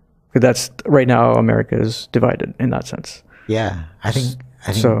 and that's right now America is divided in that sense. Yeah, I think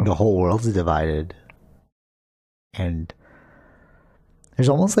the whole world's divided, and there's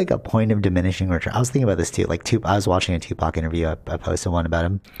almost like a point of diminishing return. I was thinking about this too. Like I was watching a Tupac interview. I posted one about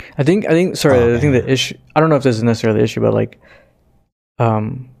him. I think. Sorry, I think the issue. I don't know if this is necessarily the issue, but like,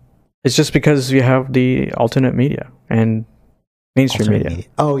 it's just because you have the alternate media and mainstream media.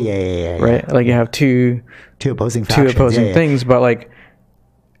 Oh yeah. Right, like you have two opposing factions. Two opposing things, but like.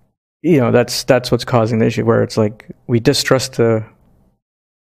 You know, that's what's causing the issue where it's like we distrust the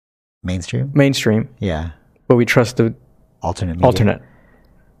mainstream. Yeah. But we trust the alternate.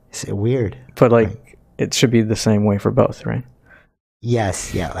 It's weird. But like it should be the same way for both, right?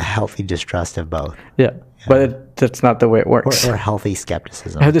 Yes, yeah. A healthy distrust of both. Yeah. But that's not the way it works. Or healthy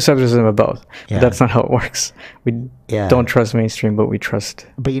skepticism. Healthy skepticism of both. Yeah. But that's not how it works. We don't trust mainstream, but we trust.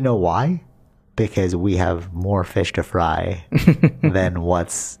 But you know why? because we have more fish to fry than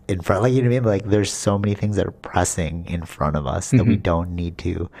what's in front. Like, you know what I mean? Like, there's so many things that are pressing in front of us that we don't need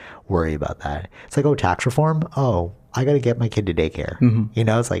to worry about that. It's like, oh, tax reform. Oh, I got to get my kid to daycare. You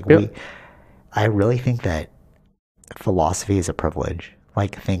know, it's like I really think that philosophy is a privilege.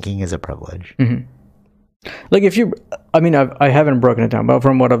 Like, thinking is a privilege. Like, I haven't broken it down, but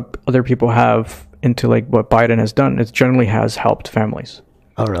from what other people have into like what Biden has done, it generally has helped families.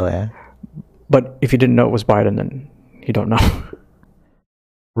 Oh, really? But if you didn't know it was Biden, then you don't know.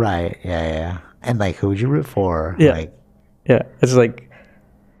 Right. Yeah. And like, who would you root for? Yeah. Like, yeah. It's like,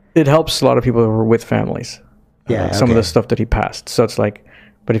 it helps a lot of people who are with families. Yeah. Some of the stuff that he passed. So it's like,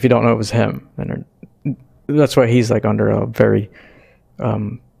 but if you don't know it was him, then that's why he's like under a very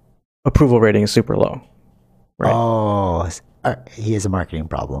approval rating is super low. Right? Oh, he has a marketing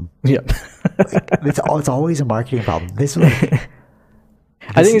problem. Yeah. Like, it's always a marketing problem. This was like,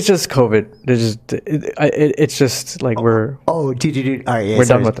 I think it's just COVID. It's just like we're. Oh, dude. All right, yeah, we're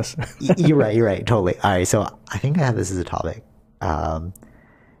done with this. You're right. Totally. All right, so I think I have this as a topic.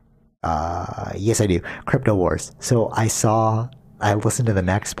 Yes, I do. Crypto wars. So I listened to the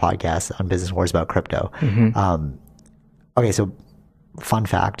next podcast on Business Wars about crypto. Okay, so fun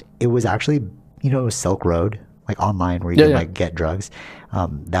fact: it was actually Silk Road, like online where you can like get drugs.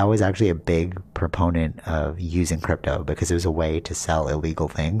 That was actually a big proponent of using crypto because it was a way to sell illegal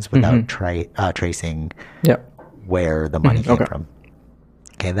things without tracing where the money came from.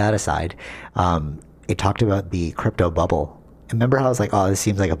 Okay, that aside, it talked about the crypto bubble. Remember how I was like, oh, this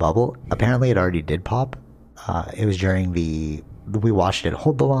seems like a bubble? Apparently it already did pop. It was during we watched it,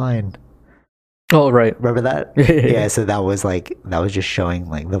 Hold the Line. Oh, right. Remember that? Yeah, so that was just showing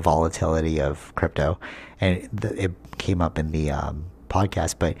like the volatility of crypto. And it came up in the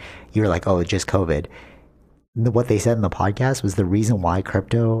podcast, but you were like, oh, it's just COVID. What they said in the podcast was the reason why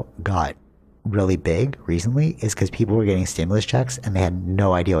crypto got really big recently is because people were getting stimulus checks and they had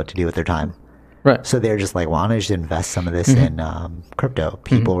no idea what to do with their time. Right. So they're just like, why don't I just invest some of this in crypto?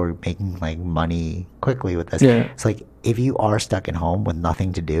 People were making like money quickly with this. Yeah. It's like, if you are stuck at home with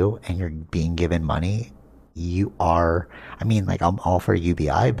nothing to do and you're being given money, you are, I mean, like, I'm all for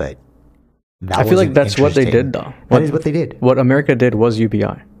UBI, but I feel like that's what they did, though. That is what they did. What America did was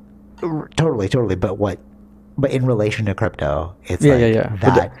UBI. Totally. But in relation to crypto, it's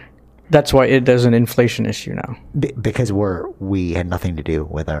that. That's why there's an inflation issue now. Because we had nothing to do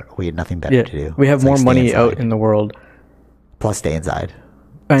with we had nothing better to do. We have more money out in the world. Plus stay inside.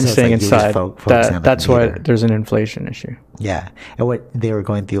 And staying inside. That's why there's an inflation issue. Yeah. And what they were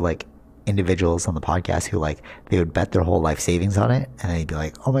going through, like, individuals on the podcast who, like, they would bet their whole life savings on it, and they'd be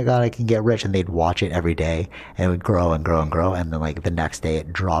like, oh my god, I can get rich, and they'd watch it every day, and it would grow and grow and grow, and then like the next day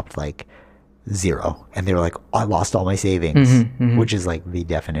it dropped like 0, and they were like, I lost all my savings, which is like the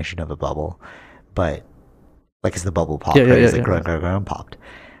definition of a bubble. But like, it's the bubble popped, right? It's like grow and popped.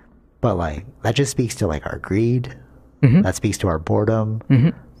 But like, that just speaks to like our greed. That speaks to our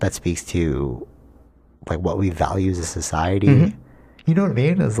boredom. That speaks to like what we value as a society. You know what I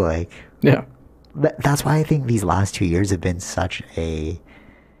mean? It's like, that's why I think these last 2 years have been such a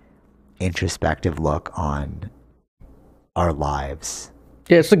introspective look on our lives.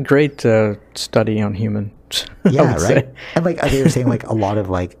 Yeah, it's a great study on humans. Yeah, right. Say. And like they were saying, like a lot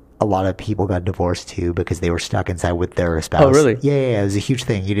of people got divorced too because they were stuck inside with their spouse. Oh, really? Yeah. It was a huge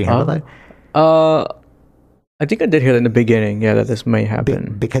thing. You didn't hear about that? I think I did hear that in the beginning. Yeah, that this may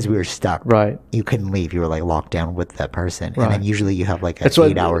happen because we were stuck. Right. You couldn't leave. You were like locked down with that person, right. And then usually you have like an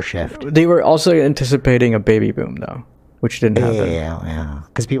 8-hour shift. They were also anticipating a baby boom though, which didn't happen. Yeah.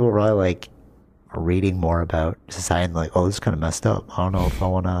 Because people were really like reading more about society and like, oh, this is kind of messed up. I don't know if I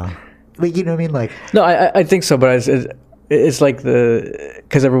want to, like, you know what I mean? Like, no, I think so, but it's like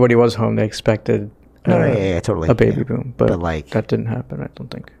because everybody was home, they expected totally a baby boom, but like that didn't happen. I don't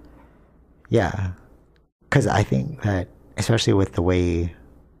think. Yeah, because I think that especially with the way,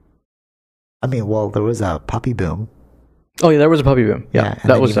 I mean, well, there was a puppy boom. Oh yeah, there was a puppy boom. Yeah, and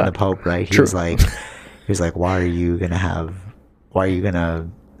that was even the Pope, right? He was like, why are you gonna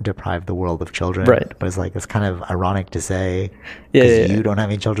deprive the world of children? Right. But it's like, it's kind of ironic to say, because you don't have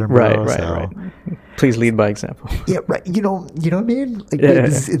any children, bro. Right. Please lead by example. Yeah, right. You know what I mean? Like,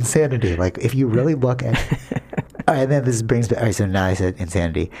 this is insanity. Like, if you really look at, and then this brings back. All right, so now I said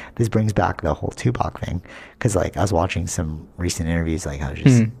insanity. This brings back the whole Tupac thing, because like I was watching some recent interviews, like I was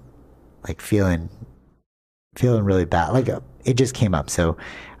just like feeling feeling really bad. Like it just came up. So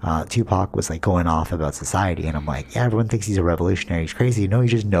Tupac was like going off about society, and I'm like, yeah, everyone thinks he's a revolutionary. He's crazy. No, he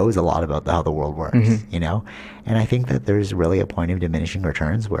just knows a lot about how the world works, you know? And I think that there's really a point of diminishing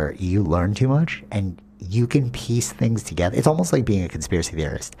returns where you learn too much and you can piece things together. It's almost like being a conspiracy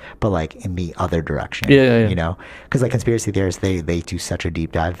theorist, but like in the other direction, you know? Because like conspiracy theorists, they do such a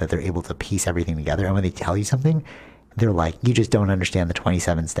deep dive that they're able to piece everything together. And when they tell you something, they're like, you just don't understand the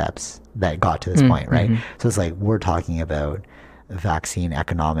 27 steps that got to this point, right? So it's like, we're talking about vaccine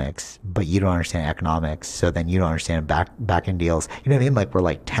economics, but you don't understand economics, so then you don't understand back end deals. You know what I mean? Like we're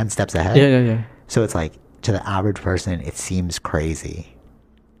like 10 steps ahead. Yeah. So it's like, to the average person, it seems crazy.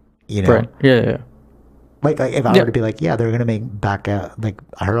 You know? Right. Yeah. Like if I were to be like, yeah, they're gonna make back like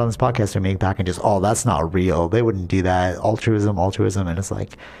I heard on this podcast they're making back and just, oh, that's not real. They wouldn't do that. Altruism, and it's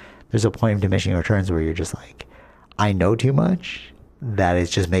like there's a point of diminishing returns where you're just like, I know too much that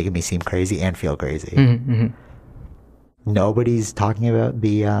is just making me seem crazy and feel crazy. Nobody's talking about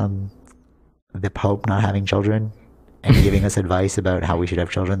the Pope not having children and giving us advice about how we should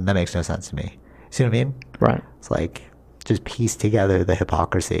have children. That makes no sense to me. See what I mean? Right. It's like just piece together the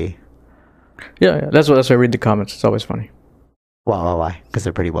hypocrisy. Yeah. That's why I read the comments. It's always funny. Why? Because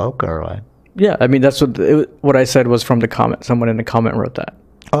they're pretty woke, or what? Yeah, I mean that's what I said was from the comment. Someone in the comment wrote that.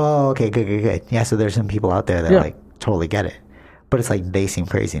 Oh, okay, good. Yeah, so there's some people out there that like totally get it. But it's like they seem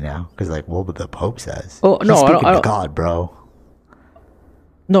crazy now because like, well, but the Pope says. Oh no, he's speaking to God, bro.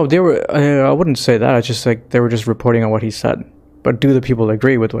 No, they were. I wouldn't say that. I just like they were just reporting on what he said. But do the people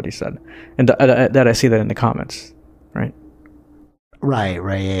agree with what he said? And that I see that in the comments, right? Right.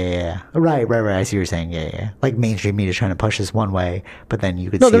 Yeah. Right. I see what you're saying. Yeah. Like mainstream media is trying to push this one way, but then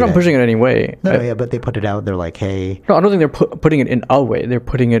you could. No, see they're not pushing it any way. No, but they put it out. They're like, hey. No, I don't think they're putting it in our way. They're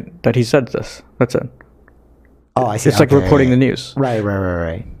putting it that he said this. That's it. Oh, I see. It's like reporting the news.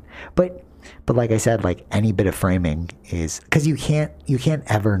 Right. But like I said, like any bit of framing is because you can't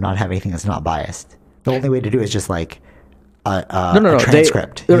ever not have anything that's not biased. The only way to do it is just like a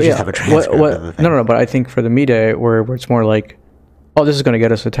transcript. You just have a transcript of the thing. No. But I think for the media, where it's more like, oh, this is going to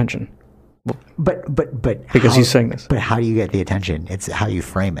get us attention. But because he's saying this. But how do you get the attention? It's how you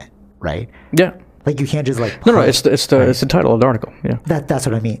frame it, right? Yeah. Like you can't just like no. It's the title of the article. Yeah. That's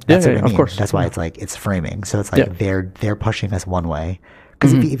what I mean. That's what I mean. Of course. That's why it's like it's framing. So it's like they're pushing us one way.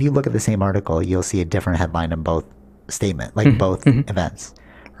 Because if you look at the same article, you'll see a different headline in both statement, like both events,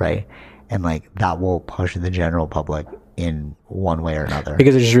 right? And like that will push the general public in one way or another.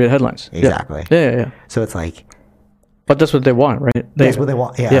 Because they just read headlines. Exactly. Yeah. So it's like. But that's what they want, right? That's what they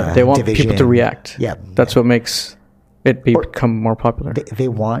want. Yeah. They want division, people to react. Yeah. That's what makes it become more popular. They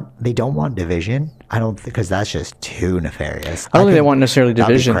don't want division. I don't, because that's just too nefarious. I don't think they want necessarily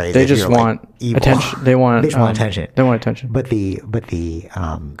division. They just want attention. They just want attention. They want attention. But the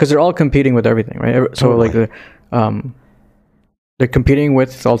because they're all competing with everything, right? So totally. Like they're competing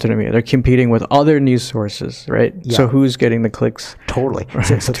with alternate media. They're competing with other news sources, right? Yeah. So who's getting the clicks? Totally.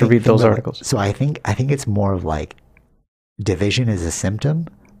 Right, so to read those articles. So I think it's more of like division is a symptom,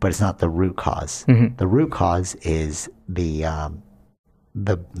 but it's not the root cause. The root cause is the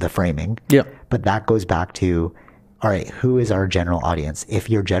framing. Yeah. But that goes back to, all right, who is our general audience? If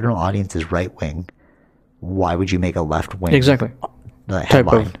your general audience is right wing, why would you make a left wing? Exactly. Headline. Type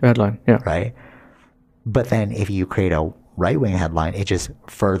of headline. Yeah. Right. But then if you create a right wing headline, it just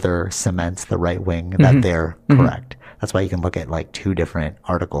further cements the right wing that they're correct. That's why you can look at like two different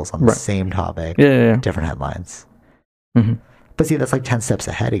articles on the same topic, different headlines. But see, that's like 10 steps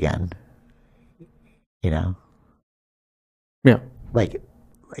ahead again. You know? Yeah. Like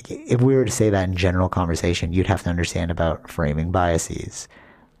if we were to say that in general conversation, you'd have to understand about framing biases,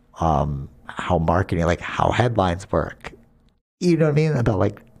 how marketing, like how headlines work. You know what I mean? About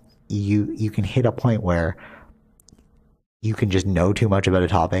like you can hit a point where you can just know too much about a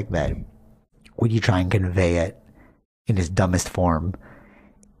topic that when you try and convey it in its dumbest form,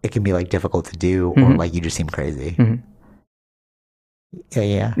 it can be like difficult to do, or like you just seem crazy.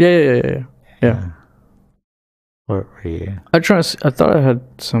 Yeah. What were you? I thought I had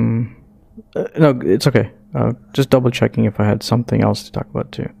some. No, it's okay. Just double checking if I had something else to talk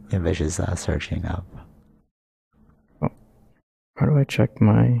about too. Vish is searching up. Oh. How do I check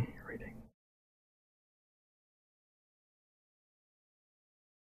my reading?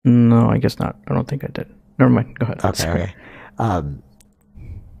 No, I guess not. I don't think I did. Never mind. Go ahead. Okay.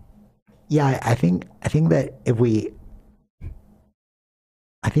 Yeah, I think that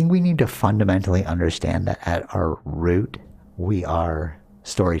I think we need to fundamentally understand that at our root, we are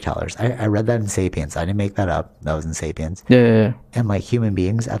storytellers. I read that in Sapiens. I didn't make that up. That was in Sapiens. Yeah. And like human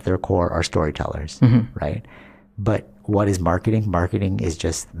beings at their core are storytellers, right? But what is marketing? Marketing is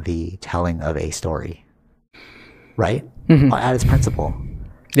just the telling of a story. right? At its principle.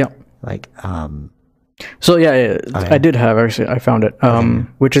 Yeah. Like, so yeah, I did have, actually, I found it,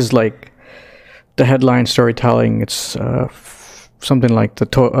 which is like the headline storytelling. It's something like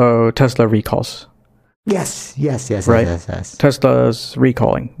the Tesla recalls. Yes. Right? Yes. Tesla's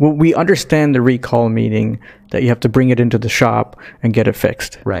recalling. Well, we understand the recall meaning that you have to bring it into the shop and get it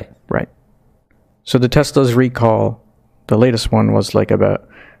fixed. Right. So the Tesla's recall, the latest one, was like about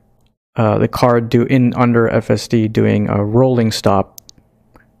the car under FSD doing a rolling stop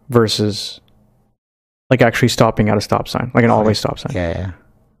versus like actually stopping at a stop sign, like an always stop sign. Yeah.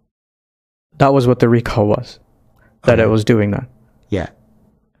 That was what the recall was, that it was doing that. Yeah.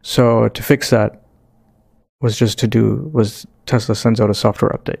 So to fix that was Tesla sends out a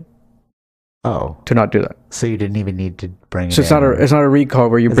software update. Oh. To not do that. So you didn't even need to bring it in. So it's not a recall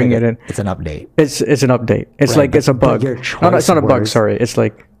where you bring it in. It's an update. It's an update. It's like it's a bug. No, it's not a bug, sorry. It's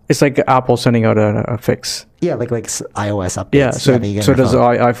like Apple sending out a fix. Yeah, like iOS updates. Yeah, so does the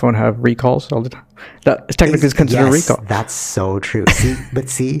iPhone have recalls all the time? That technically is considered a recall. That's so true.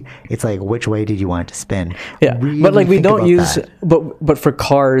 See, it's like, which way did you want it to spin? Yeah, really, but like we don't use, but for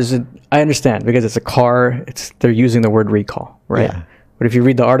cars, I understand, because it's a car. They're using the word recall, right? Yeah. But if you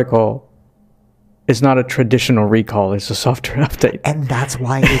read the article, it's not a traditional recall. It's a software update. And that's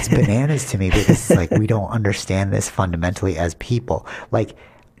why it's bananas to me, because like we don't understand this fundamentally as people. Like,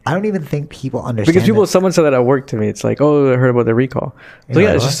 I don't even think people understand. Because someone said that at work to me. It's like, oh, I heard about the recall. So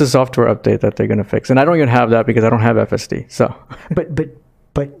yeah, it's just a software update that they're going to fix. And I don't even have that because I don't have FSD. So,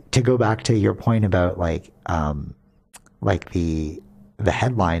 but to go back to your point about like the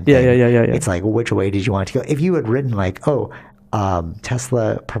headline. Yeah. It's like, which way did you want it to go? If you had written like,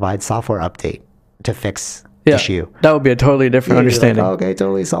 Tesla provides software update to fix issue, that would be a totally different understanding. Like, okay,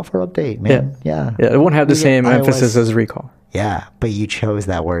 totally software update, man. Yeah. It won't have the same emphasis as recall. Yeah, but you chose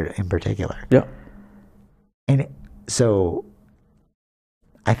that word in particular. Yeah. And so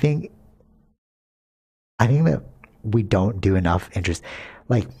I think that we don't do enough interest.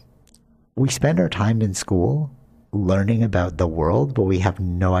 Like, we spend our time in school learning about the world, but we have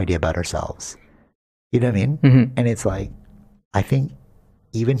no idea about ourselves. You know what I mean? Mm-hmm. And it's like, I think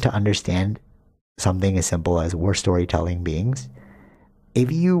even to understand something as simple as we're storytelling beings,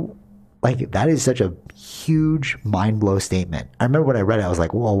 if you, like, that is such a huge mind blow statement. I remember when I read it, I was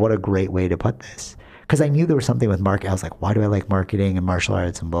like, whoa, what a great way to put this. Because I knew there was something with marketing. I was like, why do I like marketing and martial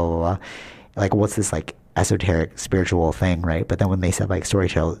arts and blah, blah, blah. Like, what's this like esoteric spiritual thing, right? But then when they said like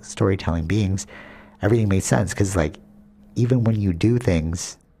storytelling beings, everything made sense. Because like, even when you do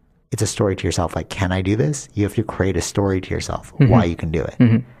things, it's a story to yourself. Like, can I do this? You have to create a story to yourself why you can do it.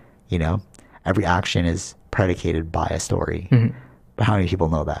 Mm-hmm. You know, every action is predicated by a story. Mm-hmm. But how many people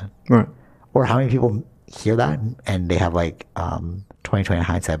know that? Right. Or how many people hear that and they have like 20/20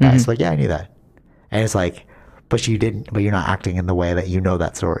 hindsight bias? Like, yeah, I knew that. And it's like, but you're not acting in the way that you know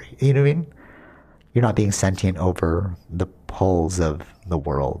that story. You know what I mean? You're not being sentient over the pulls of the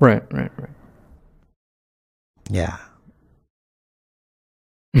world. Right. Yeah.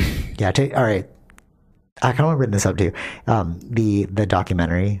 Yeah. All right. I kind of written this up too. The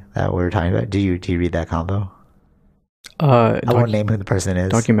documentary that we were talking about. Do you read that combo? I won't name who the person is.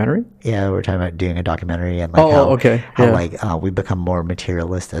 Documentary? Yeah, we're talking about doing a documentary and like how we become more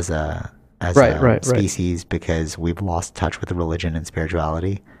materialist as a species because we've lost touch with the religion and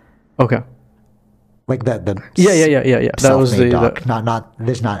spirituality. Okay. Like the yeah. That was the doc. Not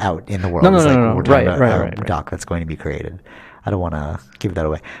there's not out in the world. No. We're talking about a doc that's going to be created. I don't want to give that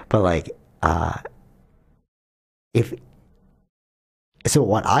away, but like so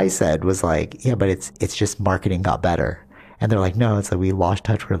what I said was like, yeah, but it's just marketing got better. And they're like, no, it's like we lost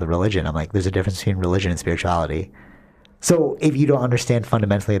touch with the religion. I'm like, there's a difference between religion and spirituality. So if you don't understand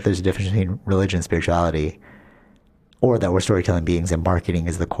fundamentally if there's a difference between religion and spirituality, or that we're storytelling beings and marketing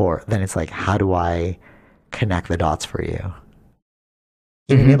is the core, then it's like, how do I connect the dots for you?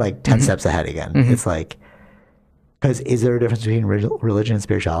 You know what I mean? Like 10 steps ahead again. It's like, because is there a difference between religion and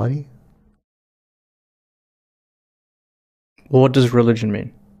spirituality? Well, what does religion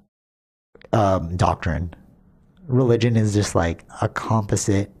mean? Doctrine. Religion is just like a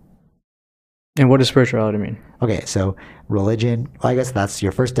composite. And what does spirituality mean? Okay, so religion, well, I guess that's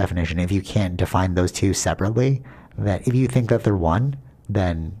your first definition. If you can't define those two separately, that if you think that they're one,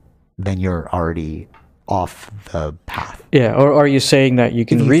 then you're already off the path. Yeah, or are you saying that you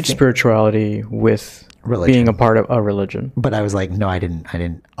can reach spirituality with religion, being a part of a religion? But I was like, no,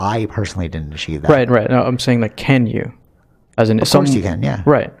 I personally didn't achieve that. Right. No, I'm saying like, can you? As in, of course you can, yeah.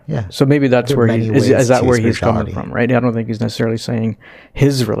 Right. Yeah. So maybe that's where is that where he's coming from, right? I don't think he's necessarily saying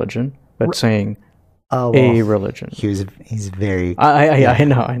his religion, but saying a religion. He's very I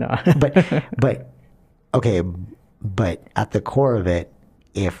know. but okay, But at the core of it,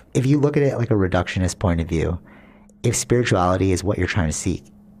 if you look at it like a reductionist point of view, if spirituality is what you're trying to seek,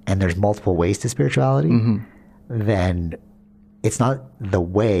 and there's multiple ways to spirituality, then it's not the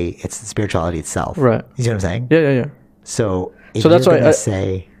way, it's the spirituality itself. Right. You see what I'm saying? Yeah. So that's why I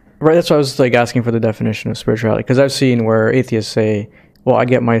say... Right, that's why I was like asking for the definition of spirituality, because I've seen where atheists say, well, I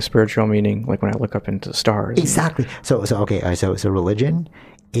get my spiritual meaning like when I look up into the stars. Exactly. So religion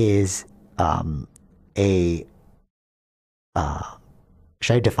is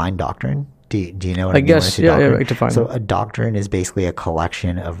should I define doctrine? Do you know what I mean? Guess, yeah, define. So a doctrine is basically a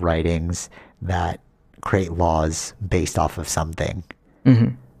collection of writings that create laws based off of something,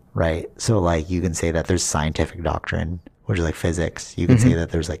 right? So like you can say that there's scientific doctrine, which is like physics. You can say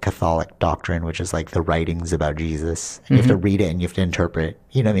that there's like Catholic doctrine, which is like the writings about Jesus. And you have to read it and you have to interpret,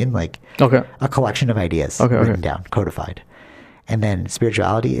 you know what I mean? Like a collection of ideas written down, codified. And then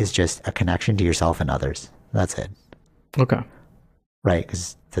spirituality is just a connection to yourself and others. That's it. Okay. Right,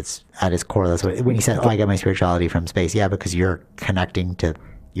 because that's at its core. That's what when you said, "Oh, I get my spirituality from space." Yeah, because you're connecting to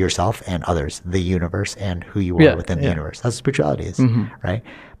yourself and others, the universe, and who you are within the universe. That's what spirituality is, right?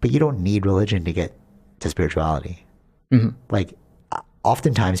 But you don't need religion to get to spirituality. Like,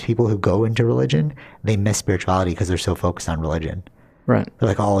 oftentimes people who go into religion, they miss spirituality because they're so focused on religion. Right. They're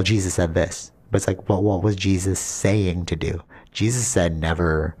like, "Oh, Jesus said this," but it's like, well, what was Jesus saying to do? Jesus said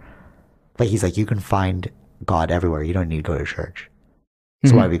never. Like, he's like, you can find God everywhere. You don't need to go to church.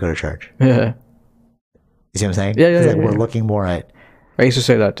 So why do we go to church? Yeah. You see what I'm saying? Yeah. We're looking more at... I used to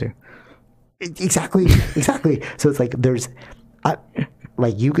say that too. Exactly. So it's like there's...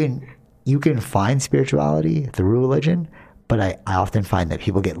 like you can find spirituality through religion, but I often find that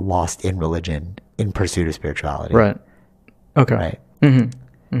people get lost in religion in pursuit of spirituality. Right. Okay. Right? And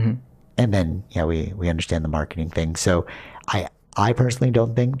then, we understand the marketing thing. So I personally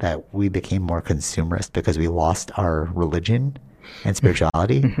don't think that we became more consumerist because we lost our religion and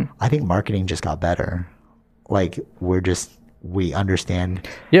spirituality. I think marketing just got better. Like we understand.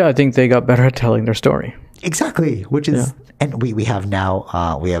 Yeah, I think they got better at telling their story. Exactly, which is, and we have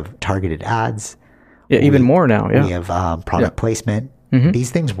now, we have targeted ads. Yeah, even more now, yeah. We have product placement.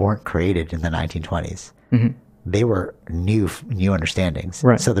 These things weren't created in the 1920s. They were new understandings.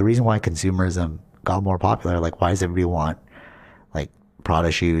 Right. So the reason why consumerism got more popular, like why does everybody want like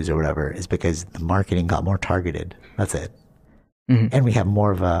Prada shoes or whatever, is because the marketing got more targeted. That's it. And we have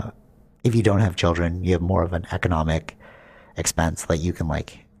more of if you don't have children, you have more of an economic expense. Like you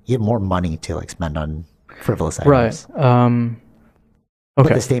have more money to like spend on frivolous items. Right.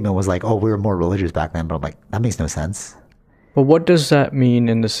 But the statement was like, oh, we were more religious back then. But I'm like, that makes no sense. But what does that mean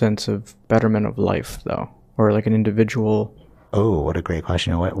in the sense of betterment of life, though? Or like an individual? Oh, what a great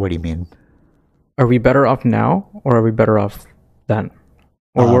question. What do you mean? Are we better off now, or are we better off then?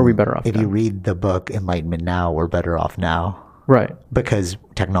 Or were we better off If then? you read the book Enlightenment Now, we're better off now. Right. Because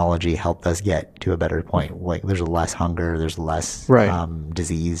technology helped us get to a better point. Like there's less hunger, there's less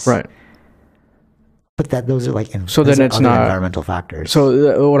disease. Right. But those are like so then it's not environmental factors.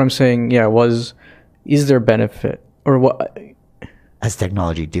 So what I'm saying, is there benefit or what? Has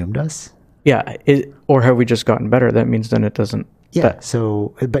technology doomed us? Yeah. Or have we just gotten better? That means then it doesn't. Yeah.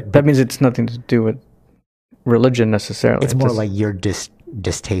 But that means it's nothing to do with religion necessarily. It's more like your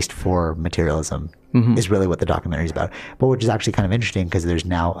distaste for materialism is really what the documentary is about. But which is actually kind of interesting because there's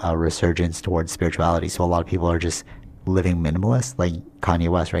now a resurgence towards spirituality. So a lot of people are just living minimalist, like Kanye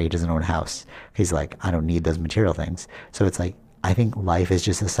West, right? He doesn't own a house. He's like, I don't need those material things. So it's like, I think life is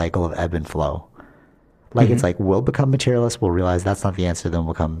just a cycle of ebb and flow. Like it's like, we'll become materialist, we'll realize that's not the answer, then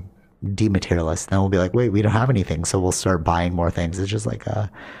we'll become dematerialist. Then we'll be like, wait, we don't have anything, so we'll start buying more things. It's just like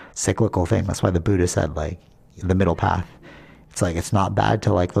a cyclical thing. That's why the Buddha said like the middle path. It's like, it's not bad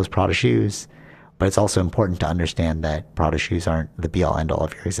to like those Prada shoes, but it's also important to understand that Prada shoes aren't the be all end all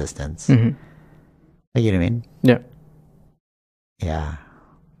of your existence. You know what I mean? Yeah. Yeah.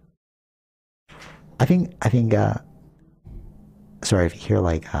 I think sorry if you hear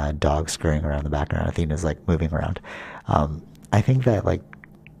like dogs scurrying around in the background. Athena's like moving around. I think that like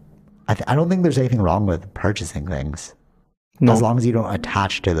I don't think there's anything wrong with purchasing things. No. As long as you don't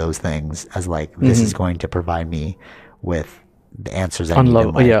attach to those things as like this is going to provide me with the answers I need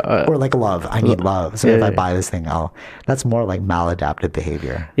in life. Or like love. I need love. So if I buy this thing, that's more like maladaptive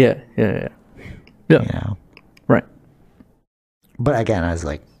behavior. Yeah. You know? Right. But again, I was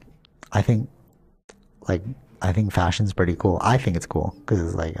like, I think fashion's pretty cool. I think it's cool because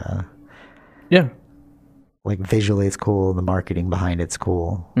it's like, like visually it's cool. The marketing behind it's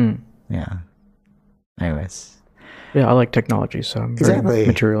cool. Yeah. Anyways. Yeah, I like technology, so I'm very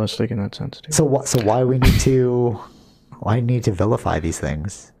materialistic in that sense too. So why we need to vilify these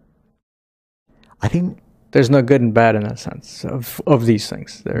things? I think there's no good and bad in that sense of these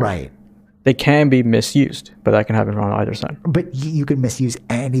things. Right. They can be misused, but that can happen on either side. But you can misuse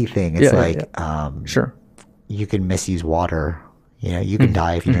anything. It's sure. You can misuse water. You know, you can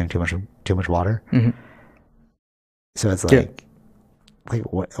die if you drink too much water. So it's like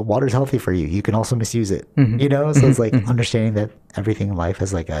water's healthy for you. You can also misuse it. You know, so it's like understanding that everything in life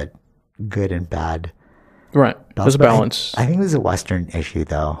has like a good and bad. Right. There's a balance. I think this is a Western issue,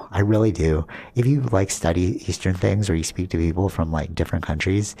 though. I really do. If you like study Eastern things or you speak to people from like different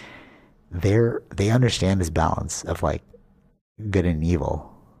countries, they understand this balance of like good and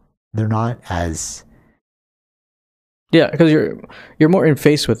evil. They're not as because you're more in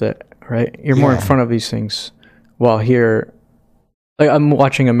face with it, right? You're more in front of these things. While here, like I'm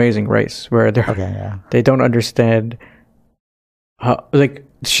watching Amazing Race, where they don't understand how like.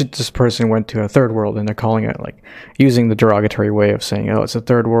 This person went to a third world and they're calling it like using the derogatory way of saying, oh, it's a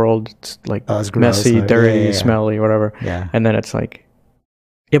third world, it's like it's messy, gross, dirty, smelly, whatever. And then it's like,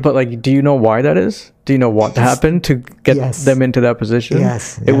 but like, do you know why that is? Do you know what happened to get them into that position?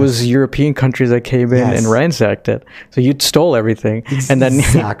 It was European countries that came in and ransacked it. So you stole everything, and then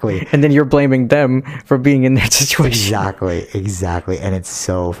and then you're blaming them for being in that situation. Exactly. And it's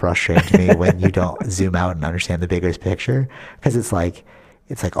so frustrating to me when you don't zoom out and understand the bigger picture, because it's like,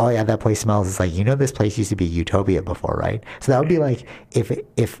 oh yeah, that place smells. It's like, you know, this place used to be utopia before, right? So that would be like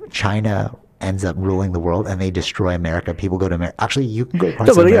if China ends up ruling the world and they destroy America, people go to America. Actually, you can go.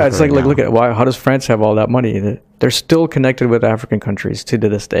 It's like look at how does France have all that money? They're still connected with African countries to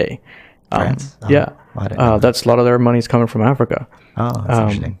this day. France, that's a lot of their money is coming from Africa. Oh, that's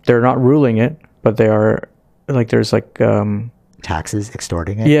interesting. They're not ruling it, but they are like there's like. Taxes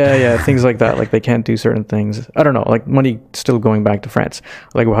extorting it. Things like that. Like they can't do certain things. I don't know. Like money still going back to France.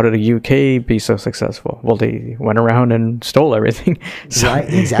 Like how did the UK be so successful? Well, they went around and stole everything. So,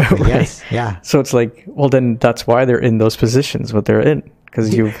 right. Exactly. Yes. Yeah. So it's like, well, then that's why they're in those positions. What they're in,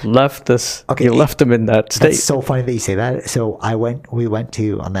 because you've left this. Okay. You left them in that state. It's so funny that you say that. So we went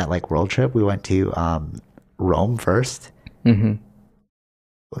to on that like world trip. We went to Rome first.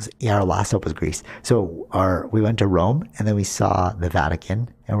 Our last stop was Greece. So we went to Rome and then we saw the Vatican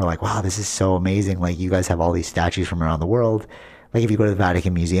and we're like, wow, this is so amazing. Like you guys have all these statues from around the world. Like if you go to the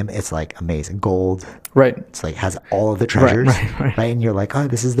Vatican Museum, it's like amazing. Gold. Right. It's like has all of the treasures. Right. And you're like, oh,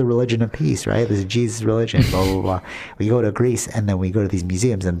 this is the religion of peace, right? This is Jesus' religion, blah, blah, blah. We go to Greece and then we go to these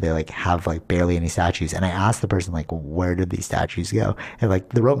museums and they like have like barely any statues. And I asked the person like, where did these statues go? And like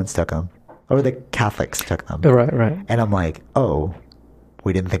the Romans took them or the Catholics took them. Right. And I'm like, oh,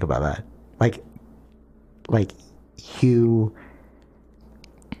 we didn't think about that. Like you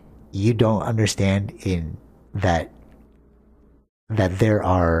don't understand in that there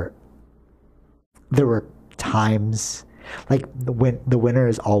were times like when the winner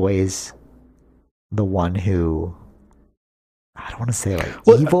is always the one who I don't want to say like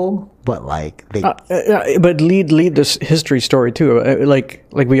evil, but like they. But lead this history story too. Like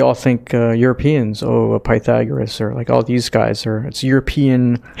we all think Europeans, Pythagoras, or like all these guys, or it's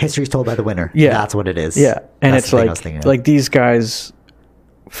European. History's told by the winner. Yeah, that's what it is. Yeah, and it's like these guys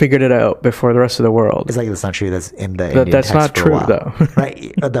figured it out before the rest of the world. It's like that's not true. That's in the Indian that's text not true though.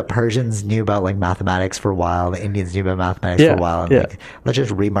 Right? The Persians knew about like mathematics for a while. The Indians knew about mathematics for a while. And like, let's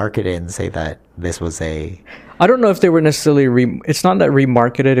just remarket it and say that this was a. I don't know if they were necessarily it's not that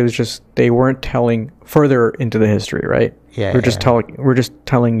remarketed. It was just they weren't telling further into the history, right? Yeah. We're just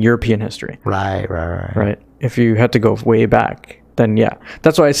telling European history. Right. If you had to go way back, then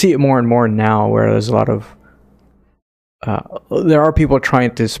that's why I see it more and more now, where there's a lot of there are people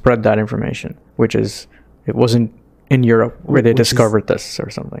trying to spread that information, which is it wasn't in Europe where they discovered this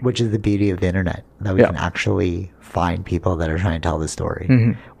or something. Which is the beauty of the internet, that we can actually find people that are trying to tell the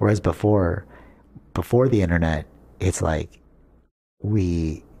story. Whereas before the internet, it's like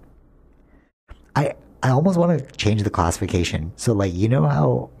I almost want to change the classification. So like, you know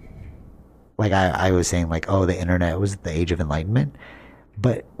how like I was saying like, oh, the internet was the age of enlightenment.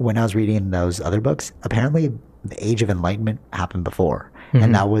 But when I was reading those other books, apparently the age of enlightenment happened before.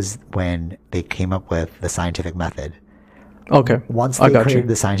 And that was when they came up with the scientific method. Okay. Once they created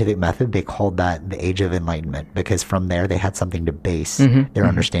the scientific method, they called that the age of enlightenment, because from there they had something to base their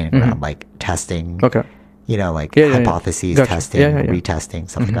understanding around, like testing, you know, like hypotheses, testing, retesting,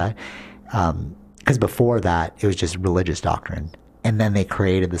 stuff like that. Because before that, it was just religious doctrine. And then they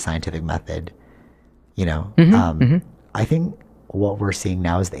created the scientific method, you know. I think what we're seeing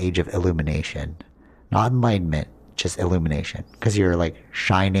now is the age of illumination, not enlightenment, just illumination, because you're like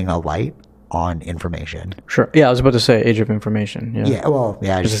shining a light on information. Sure. Yeah, I was about to say age of information. I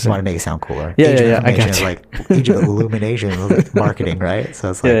just want to make it sound cooler. Age of information is like age of illumination, like marketing, right?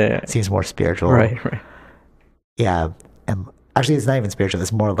 So it's like it seems more spiritual. Right. Yeah, and actually, it's not even spiritual.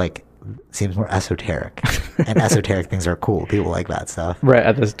 It's more like seems more esoteric, and esoteric things are cool. People like that stuff, right?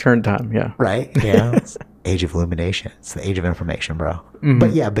 At this turn time, yeah, right. Yeah, it's age of illumination. It's the age of information, bro.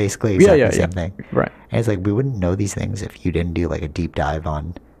 But yeah, basically exactly the same thing, right? And it's like we wouldn't know these things if you didn't do like a deep dive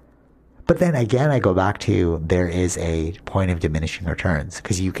on. But then again, I go back to there is a point of diminishing returns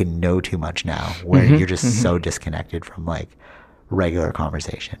because you can know too much now, where you're just so disconnected from like regular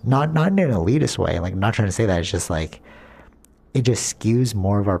conversation. Not in an elitist way. Like I'm not trying to say that. It's just like it just skews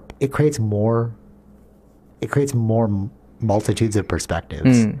more of our. It creates more multitudes of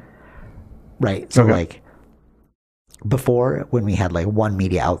perspectives, right? So like before, when we had like one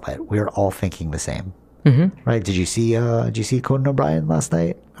media outlet, we were all thinking the same. Right? Did you see Conan O'Brien last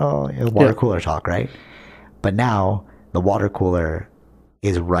night? Oh, water cooler talk, right? But now the water cooler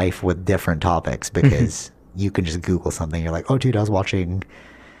is rife with different topics because you can just Google something. You're like, oh, dude, I was watching.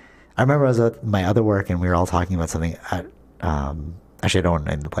 I remember I was at my other work and we were all talking about something at. Actually, I don't want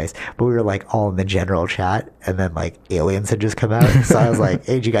to name the place, but we were like all in the general chat, and then like aliens had just come out. So I was like,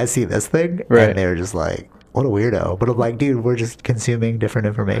 hey, did you guys see this thing? Right. And they were just like, what a weirdo. But I'm like, dude, we're just consuming different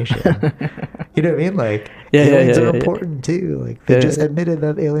information. You know what I mean? Like, aliens are important too. Like, they just admitted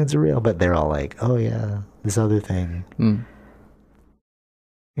that aliens are real, but they're all like, oh yeah, this other thing.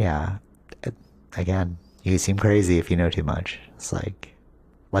 Yeah. Again, you seem crazy if you know too much. It's like,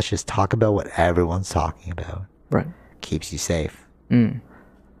 let's just talk about what everyone's talking about. Right. Keeps you safe. Yeah.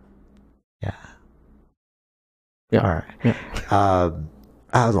 Yeah. All right. Yeah.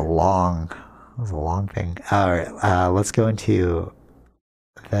 That was a long thing. All right. Let's go into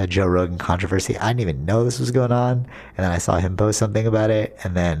the Joe Rogan controversy. I didn't even know this was going on, and then I saw him post something about it,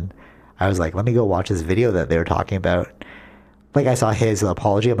 and then I was like, let me go watch this video that they were talking about. Like, I saw his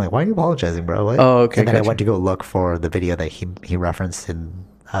apology. I'm like, why are you apologizing, bro? What? Oh, okay. And then I went to go look for the video that he referenced in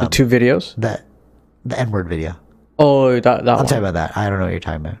the two videos. The N-word video. Oh, that I'm one. talking about that. I don't know what you're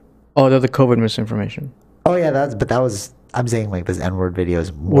talking about. Oh, the COVID misinformation. Oh yeah, that was. I'm saying like this N-word video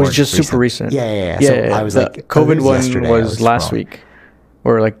is more was just super recent. Yeah. So I was like, COVID one was last week,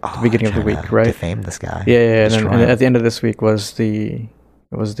 or like the beginning of the week, right? Defame this guy. Yeah. And then at the end of this week was the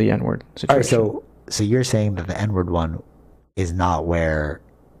N-word situation. All right, so you're saying that the N-word one is not where.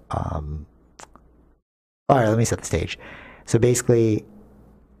 All right, let me set the stage. So basically,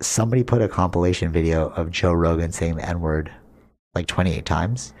 somebody put a compilation video of Joe Rogan saying the N-word like 28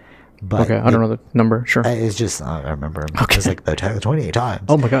 times. But okay, I don't know the number. Sure. It's just, I remember him. Okay. It was like the 28 times.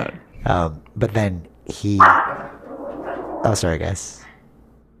 Oh my God. But then oh, sorry, guys.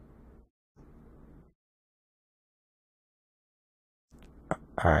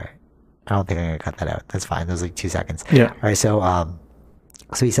 All right. I don't think I'm going to cut that out. That's fine. That was like 2 seconds. Yeah. All right. So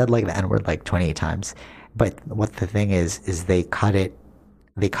he said like the N-word like 28 times. But what the thing is they cut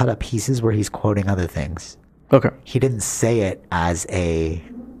up pieces where he's quoting other things. Okay. He didn't say it as a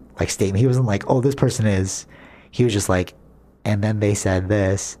like statement. He wasn't like, oh, this person is. He was just like, and then they said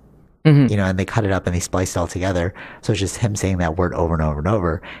this, you know, and they cut it up and they spliced it all together. So it's just him saying that word over and over and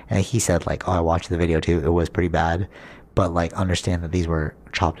over. And he said like, oh, I watched the video too. It was pretty bad, but like understand that these were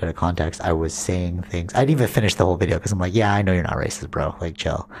chopped out of context. I was saying things. I didn't even finish the whole video because I'm like, yeah, I know you're not racist, bro. Like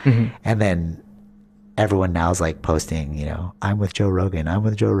chill. And then everyone now is like posting, you know, I'm with Joe Rogan, blah,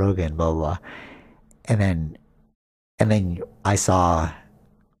 blah, blah. And then I saw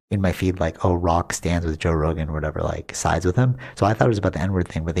in my feed like, oh, Rock stands with Joe Rogan or whatever, like sides with him. So I thought it was about the N-word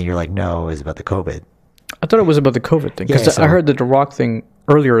thing, but then you're like, no, it was about the COVID. I thought it was about the COVID thing because I heard the Rock thing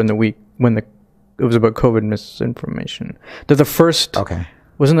earlier in the week when it was about COVID misinformation. The first,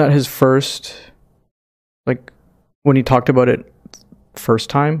 wasn't that his first, like when he talked about it first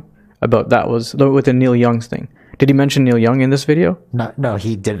time about that was with the Neil Young's thing. Did he mention Neil Young in this video? No,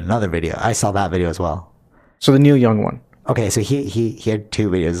 he did another video. I saw that video as well. So the Neil Young one. Okay, so he had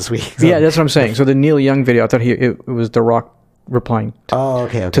 2 videos this week. So. Yeah, that's what I'm saying. So the Neil Young video, I thought it was The Rock replying to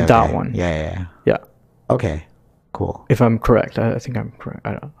that one. Yeah. Okay, cool. If I'm correct. I think I'm correct.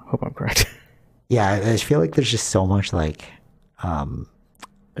 I hope I'm correct. Yeah, I just feel like there's just so much like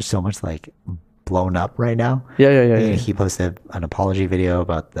blown up right now. Yeah. He posted an apology video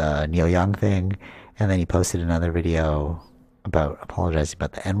about the Neil Young thing, and then he posted another video about apologizing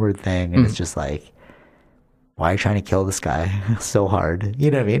about the N-word thing, and it's just like, why are you trying to kill this guy so hard?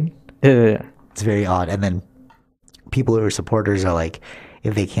 You know what I mean? Yeah. It's very odd. And then people who are supporters are like,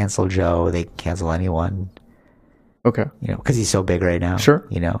 if they cancel Joe, they can cancel anyone. Okay. You know, because he's so big right now. Sure.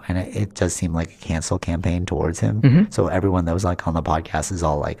 You know, and it does seem like a cancel campaign towards him. So everyone that was like on the podcast is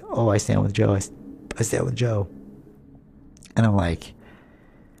all like, oh, I stand with Joe. I stand with Joe. And I'm like,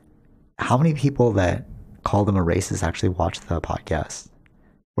 how many people that called him a racist actually watched the podcast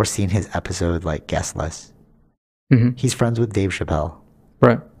or seen his episode like guest list? He's friends with Dave Chappelle.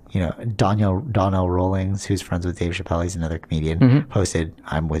 Right. You know, Donnell Rawlings, who's friends with Dave Chappelle, he's another comedian, posted,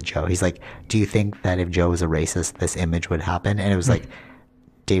 "I'm with Joe." He's like, "Do you think that if Joe was a racist, this image would happen?" And it was like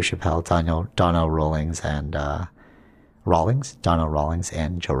Dave Chappelle, Donnell Rawlings, and Donnell Rawlings,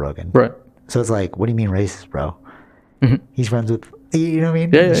 and Joe Rogan. Right. So it's like, what do you mean racist, bro? He's friends with, you know what I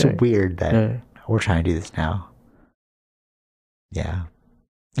mean? Yeah, it's weird that we're trying to do this now. Yeah.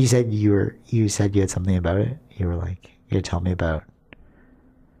 You said you had something about it. You were like, you tell me about.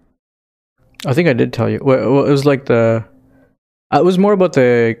 I think I did tell you. Well, it was like it was more about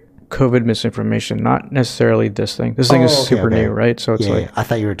the COVID misinformation, not necessarily this thing. This thing is super new, right? So it's I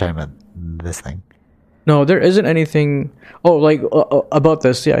thought you were talking about this thing. No, there isn't anything. Oh, like about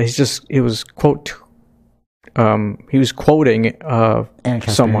this. Yeah, he was quoting Anna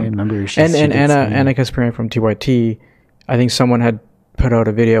someone. Remember, and Anna Kasparian from TYT. I think someone had put out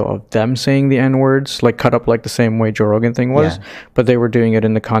a video of them saying the N-words, like cut up like the same way Joe Rogan thing was, but they were doing it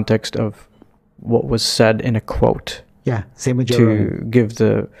in the context of what was said in a quote. Yeah, same with Joe Rogan. To give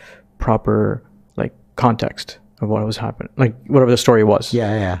the proper like context of what was happening, like whatever the story was.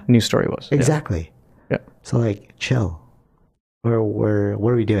 Yeah. News story was. Exactly. Yeah. So like, chill. What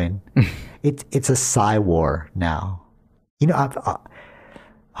are we doing? It's a Psy war now. You know,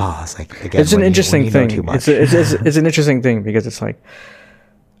 it's like, again, it's an interesting thing. It's an interesting thing because it's like,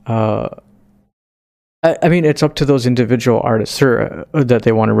 I mean, it's up to those individual artists that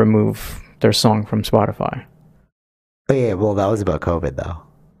they want to remove their song from Spotify. Oh yeah, well, that was about COVID though.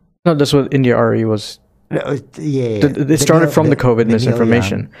 No, that's what India Ari was. It started from the COVID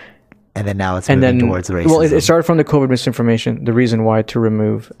misinformation. And then now it's moving towards racism. Well, it started from the COVID misinformation, the reason why to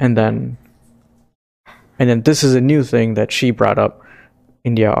remove, and then this is a new thing that she brought up,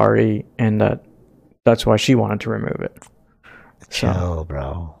 India Ari, and that's why she wanted to remove it. Chill,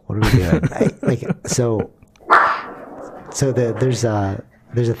 bro. What are we doing?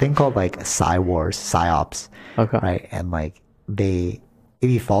 There's a thing called like Psy Wars, psyops, right? And like if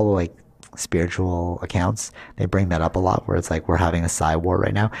you follow like spiritual accounts, they bring that up a lot, where it's like we're having a Psy war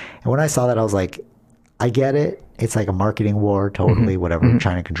right now. And when I saw that, I was like, I get it. It's like a marketing war, totally, whatever. We're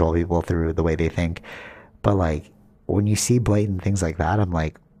trying to control people through the way they think. But like when you see blatant things like that, I'm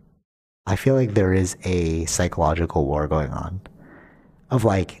like, I feel like there is a psychological war going on, of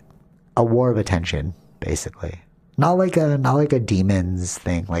like a war of attention, basically. Not like a demons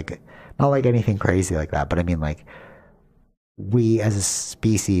thing, like not like anything crazy like that. But I mean, like, we as a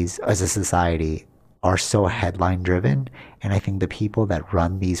species, as a society, are so headline driven, and I think the people that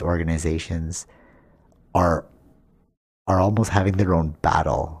run these organizations are almost having their own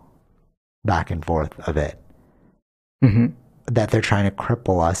battle back and forth of it. That they're trying to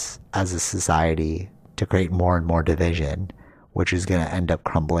cripple us as a society to create more and more division, which is going to end up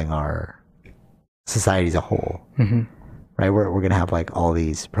crumbling our society as a whole. Right? We're going to have like all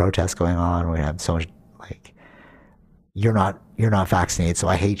these protests going on. We're going to have so much like, you're not vaccinated, so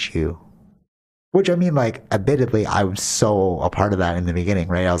I hate you. Which, I mean, like, admittedly, I was so a part of that in the beginning,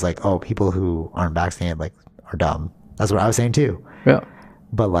 right? I was like, oh, people who aren't vaccinated, like, are dumb. That's what I was saying too. Yeah.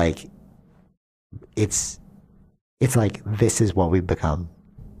 But like, it's like, this is what we've become,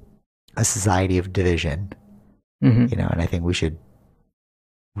 a society of division. You know, and I think we should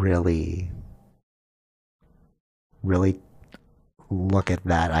really, really look at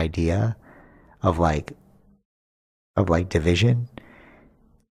that idea of division,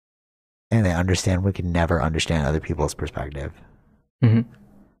 and they understand we can never understand other people's perspective. You know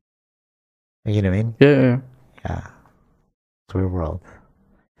what I mean? Yeah. It's a weird world.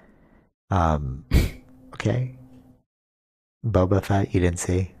 Okay. Boba Fett, you didn't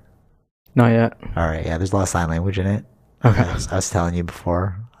see? Not yet. All right. Yeah, there's a lot of sign language in it. Okay. I was telling you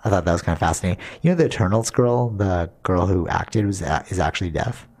before. I thought that was kind of fascinating. You know, the Eternals girl, the girl who acted, is actually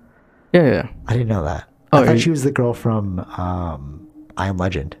deaf. Yeah. I didn't know that. I thought she was the girl from I Am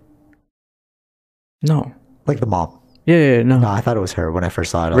Legend. No. Like the mom. Yeah, no. No, I thought it was her when I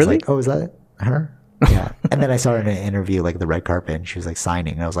first saw it. I really? was like, oh, is that her? Yeah. And then I saw her in an interview, like the red carpet, and she was like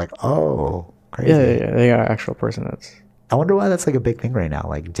signing. And I was like, oh, crazy. Yeah. They got an actual person that's... I wonder why that's like a big thing right now.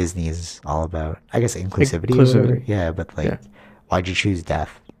 Like Disney is all about, I guess, inclusivity. Yeah, but like, why'd you choose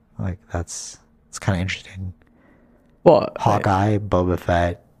deaf? Like, it's kind of interesting. Well, Hawkeye, Boba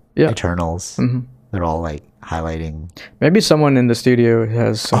Fett, Eternals. They're all like highlighting. Maybe someone in the studio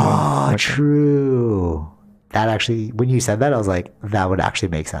has someone. True. That actually, when you said that, I was like, that would actually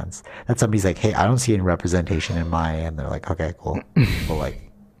make sense. That somebody's like, hey, I don't see any representation in my, and they're like, okay, cool. We'll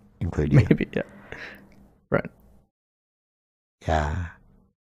like include you. Maybe, yeah. Right. Yeah.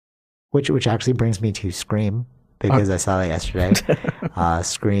 Which actually brings me to Scream, because I saw that yesterday.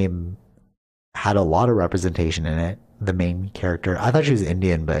 Scream had a lot of representation in it. The main character, I thought she was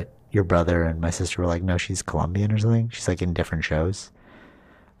Indian, but your brother and my sister were like, no, she's Colombian or something. She's like in different shows.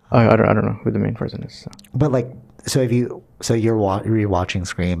 I don't know who the main person is. So. But like, so you're rewatching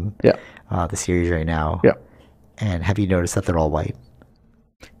Scream, the series right now, and have you noticed that they're all white?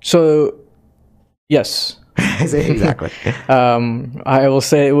 So, yes, exactly. I will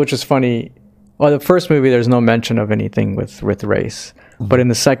say, which is funny. Well, the first movie, there's no mention of anything with race, but in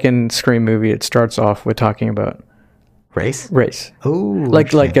the second Scream movie, it starts off with talking about race. Oh,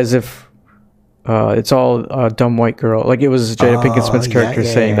 like as if. It's all dumb white girl. Like it was Jada Pinkett Smith's character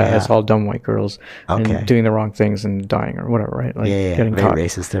saying that it's all dumb white girls and doing the wrong things and dying or whatever, right? Like getting very caught.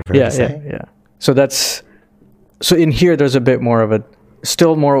 Racist. Yeah. So in here, there's a bit more of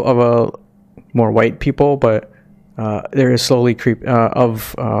more white people, but there is slowly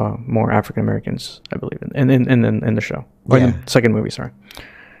more African Americans, I believe, in the show or in the second movie. Sorry.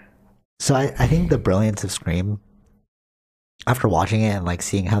 So I think the brilliance of Scream, after watching it and like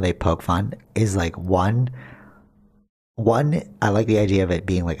seeing how they poke fun, is like one I like the idea of it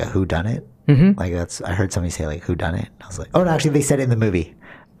being like a whodunit. Like I heard somebody say like whodunit. I was like, oh no, actually they said it in the movie.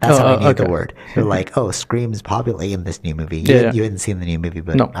 That's how I knew the word. They're like, oh, Scream's popular in this new movie. You hadn't seen the new movie,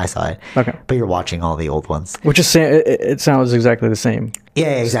 but no. I saw it. Okay, but you're watching all the old ones, which is it sounds exactly the same.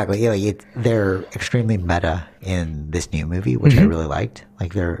 Yeah, exactly. Yeah, like they're extremely meta in this new movie, which I really liked.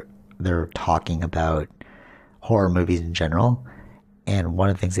 Like they're talking about horror movies in general, and one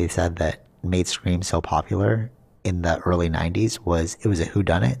of the things they said that made Scream so popular in the early 90s was it was a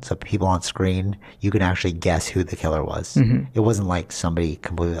whodunit. So people on screen, you can actually guess who the killer was. It wasn't like somebody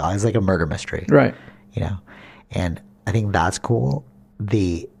completely, it was like a murder mystery, right? You know, and I think that's cool.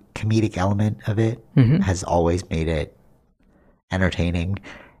 The comedic element of it has always made it entertaining,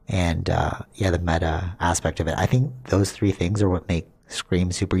 and the meta aspect of it. I think those three things are what make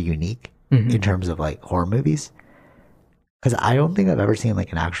Scream super unique in terms of like horror movies, because I don't think I've ever seen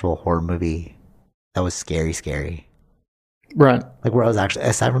like an actual horror movie that was scary, right? Like where I was actually,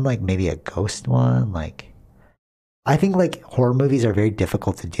 aside from like maybe a ghost one, like I think like horror movies are very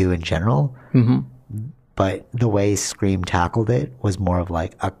difficult to do in general, but the way Scream tackled it was more of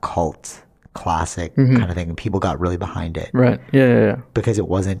like a cult classic kind of thing, and people got really behind it, right? Yeah. Because it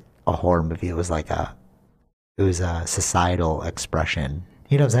wasn't a horror movie; it was like a societal expression.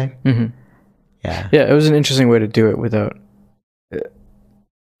 You know what I'm saying? Yeah. It was an interesting way to do it without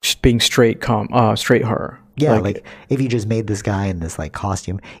just being straight horror. Yeah, like if you just made this guy in this like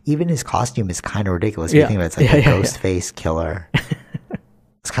costume, even his costume is kind of ridiculous. If you think about it, it's like a ghost face killer.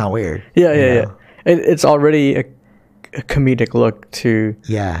 It's kind of weird. Yeah. It's already a comedic look to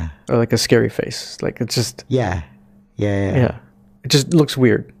or like a scary face. Like it's just yeah. It just looks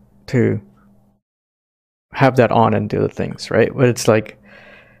weird to have that on and do the things, right? But it's like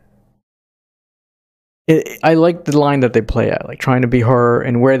I like the line that they play at, like trying to be horror,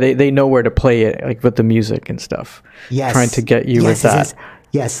 and where they know where to play it, like with the music and stuff. Yes. Trying to get you with that.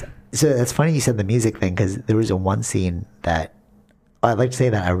 Yes. So that's funny you said the music thing, because there was one scene that I'd like to say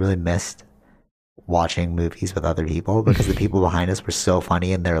that I really missed watching movies with other people, because the people behind us were so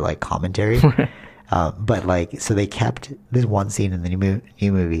funny in their like commentary. But like, so they kept this one scene in the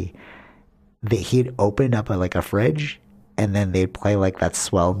new movie that he'd open up a fridge, and then they'd play like that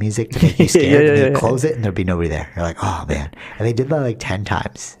swell music to make you scared, and they'd close it and there'd be nobody there. You're like, oh man. And they did that like 10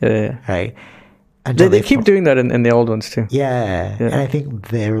 times. Right? They keep doing that in the old ones too. Yeah. And I think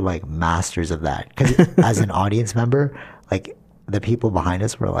they're like masters of that. Because as an audience member, like the people behind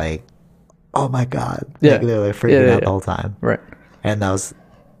us were like, oh my God. Like, they were like freaking out the whole time. Right. And that was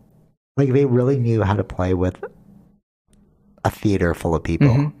like, they really knew how to play with a theater full of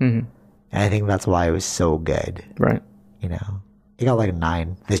people. And I think that's why it was so good. Right. You know, it got like a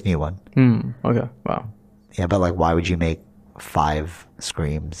 9, this new one. Okay. Wow. Yeah, but like, why would you make 5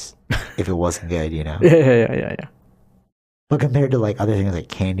 Screams if it wasn't good, you know? Yeah. But compared to like other things like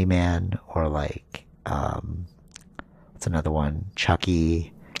Candyman or like, what's another one?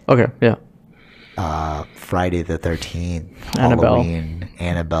 Chucky. Okay, yeah. Friday the 13th. Annabelle. Halloween.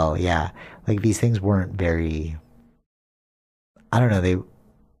 Annabelle, yeah. Like these things weren't very, I don't know,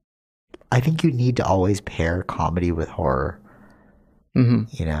 I think you need to always pair comedy with horror.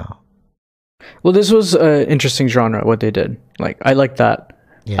 You know? Well, this was an interesting genre, what they did. Like, I like that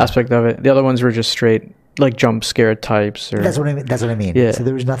aspect of it. The other ones were just straight, like, jump scare types. Or... That's what I mean. Yeah. So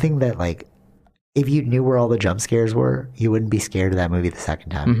there was nothing that, like, if you knew where all the jump scares were, you wouldn't be scared of that movie the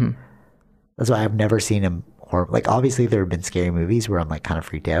second time. That's why I've never seen him horror. Like, obviously, there have been scary movies where I'm, like, kind of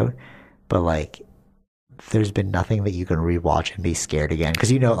freaked out. But, like, there's been nothing that you can rewatch and be scared again,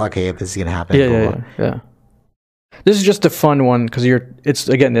 because you know, okay, if this is gonna happen. Yeah. This is just a fun one because it's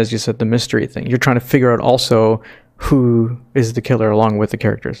again, as you said, the mystery thing. You're trying to figure out also who is the killer along with the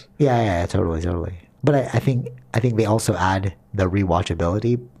characters. Yeah, totally. But I think they also add the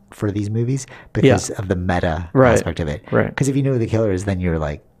rewatchability for these movies because of the meta aspect of it. Right. Because if you know who the killer is, then you're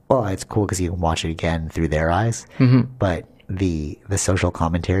like, well, it's cool because you can watch it again through their eyes. But the social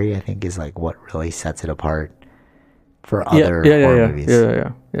commentary, I think, is like what really sets it apart for other horror movies.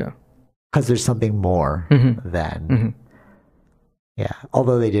 Yeah. Because there's something more than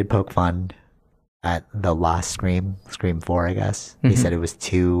although they did poke fun at the last Scream 4, I guess. They said it was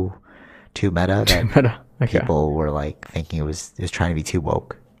too meta, that people were like thinking it was trying to be too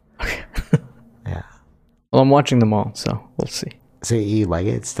woke. Yeah. Well, I'm watching them all, so we'll see. So you like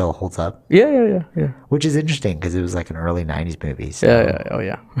it? It still holds up? Yeah. Which is interesting because it was like an early 90s movie. So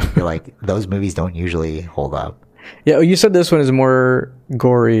I feel like those movies don't usually hold up. Yeah, you said this one is more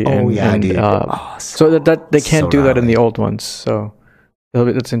gory. Dude. So that they can't do that in the old ones. So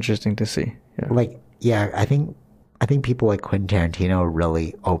that's interesting to see. Yeah. I think people like Quentin Tarantino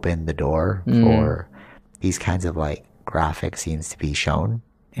really opened the door for these kinds of like graphic scenes to be shown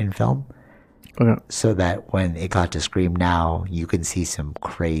in film. Okay. So that when it got to Scream now, you can see some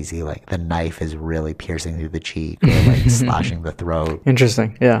crazy, like the knife is really piercing through the cheek or like slashing the throat.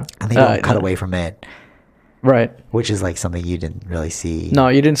 Interesting. Yeah. And they don't cut away from it. Right. Which is like something you didn't really see. No,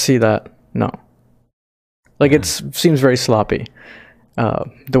 you didn't see that. No. Like it seems very sloppy,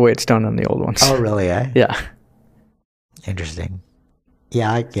 the way it's done on the old ones. Oh, really? Yeah. Interesting.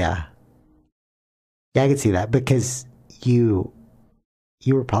 Yeah, I could see that because you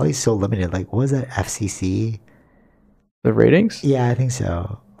were probably so limited. Like, what was that, FCC? The ratings? Yeah, I think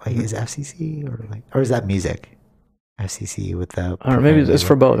so. Like, is FCC or is that music? FCC with the. I don't know. Maybe it's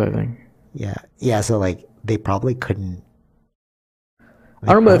for both. I think. Yeah. So like, they probably couldn't.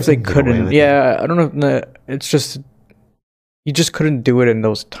 I don't know if they couldn't. Yeah, I don't know. It's just you just couldn't do it in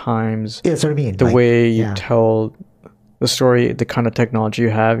those times. Yeah, that's what I mean. The way you tell the story, the kind of technology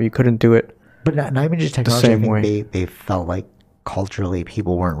you have, you couldn't do it. But not even just technology. The same way. They felt like culturally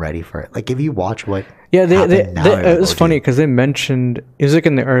people weren't ready for it. Like if you watch what it's funny because they mentioned it was like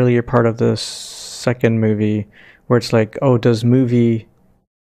in the earlier part of the second movie where it's like, oh, does movie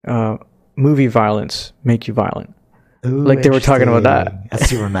violence make you violent? Ooh, like they were talking about that. That's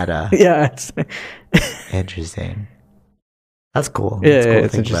super meta. Yeah. Interesting. That's cool. Yeah, cool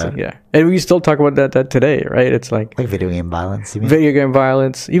it's interesting. Yeah, and we still talk about that today, right? It's like video game violence. You mean? Video game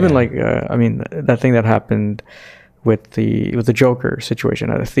violence, even that thing that happened with the Joker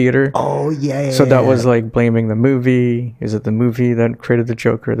situation at a theater. Oh yeah. So that was like blaming the movie. Is it the movie that created the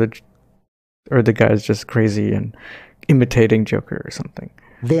Joker, or the guy's just crazy and imitating Joker or something?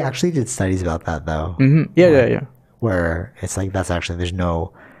 They actually did studies about that though. Mm-hmm. Yeah. Where it's like that's actually there's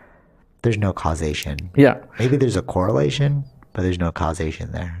no causation. Yeah. Maybe there's a correlation, but there's no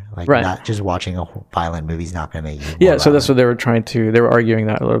causation there. Like not just watching a violent movie is not going to make you more violent. So that's what they were arguing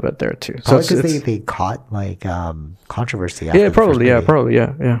that a little bit there too. So because they caught like controversy after probably.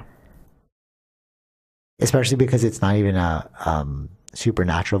 Especially because it's not even a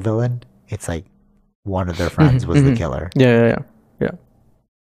supernatural villain. It's like one of their friends was the killer. Yeah.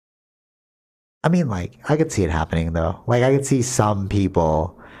 I mean, like, I could see it happening, though. Like, I could see some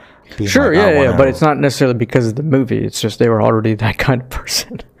people being sure, like, but it's not necessarily because of the movie. It's just they were already that kind of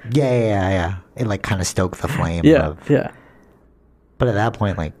person. Yeah. It, like, kind of stoked the flame. Yeah. But at that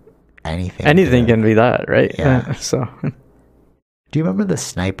point, like, anything can be that, right? Yeah. So. Do you remember the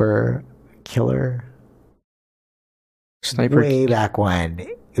sniper killer? Sniper? Way back when.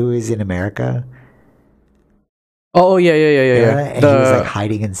 It was in America. Oh, yeah. And he was, like,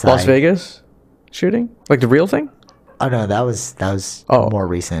 hiding inside. Las Vegas? Shooting? Like the real thing? Oh no, that was more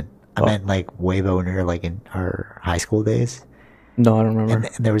recent. I meant like way back when we were like in our high school days. No, I don't remember.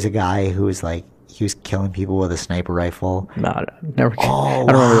 And there was a guy who was like he was killing people with a sniper rifle. No, never. Oh,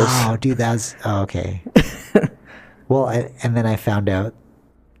 I don't remember this. Oh, dude, that's okay. Well, and then I found out.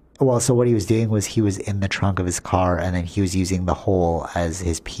 Well, so what he was doing was he was in the trunk of his car, and then he was using the hole as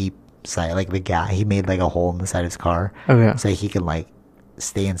his peep sight. Like the guy, he made like a hole in the side of his car, so he could like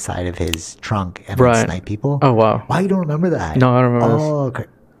stay inside of his trunk and then snipe people. Oh wow! Why you don't remember that? No, I don't remember. Oh, okay.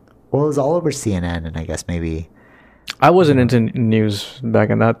 Well, it was all over CNN, and I guess maybe I wasn't into news back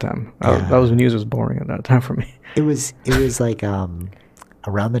in that time. News was boring at that time for me. It was like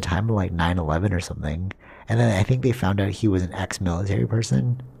around the time of like 9/11 or something, and then I think they found out he was an ex-military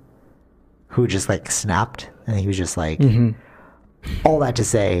person who just like snapped, and he was just like all that to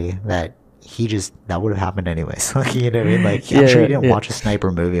say that. That would have happened anyways. Like, you know what I mean? Like, I'm sure he didn't watch a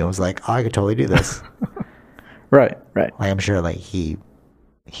sniper movie and was like, oh, I could totally do this. Right. Like, I'm sure like he's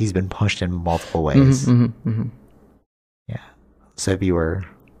been pushed in multiple ways. So if you were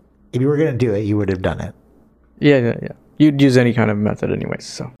going to do it, you would have done it. Yeah. You'd use any kind of method anyways,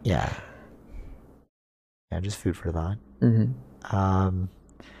 so. Yeah. Yeah, just food for thought.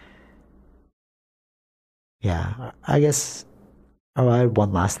 Yeah, I guess I had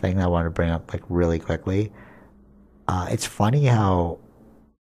one last thing that I want to bring up like really quickly. It's funny how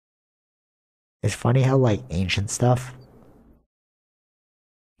like ancient stuff,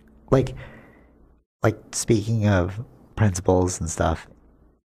 like speaking of principles and stuff,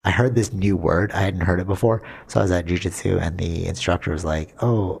 I heard this new word. I hadn't heard it before. So I was at jiu-jitsu and the instructor was like,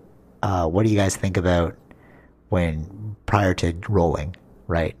 oh, what do you guys think about when prior to rolling,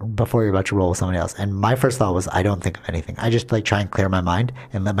 right? Before you're about to roll with somebody else. And my first thought was, I don't think of anything. I just like try and clear my mind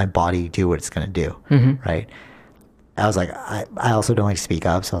and let my body do what it's going to do, right? I was like, I also don't like to speak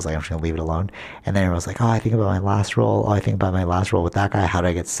up, so I was like, I'm just gonna leave it alone. And then everyone was like, oh, I think about my last roll. Oh, I think about my last roll with that guy. How did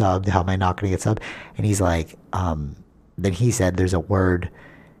I get subbed? How am I not gonna get subbed? And he's like, then he said there's a word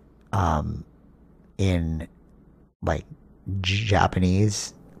in like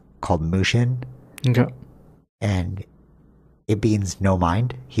Japanese called mushin. Okay. And it means no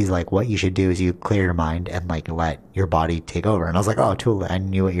mind. He's like, what you should do is you clear your mind and like let your body take over. And I was like, oh, totally. I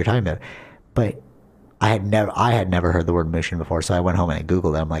knew what you're talking about. But I had never heard the word mushin before, so I went home and I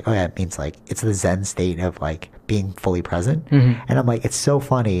Googled it. I'm like, oh yeah, it means like, it's the Zen state of like being fully present. And I'm like, it's so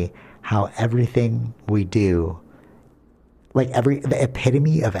funny how everything we do, like the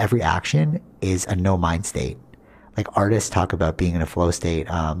epitome of every action is a no mind state. Like artists talk about being in a flow state.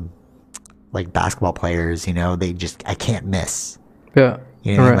 Like basketball players, you know, I can't miss. Yeah.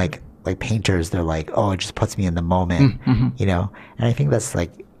 You know, right. like painters, they're like, oh, it just puts me in the moment, you know? And I think that's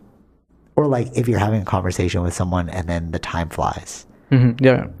like, or like if you're having a conversation with someone and then the time flies.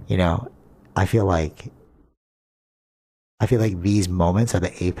 Yeah. You know, I feel like these moments are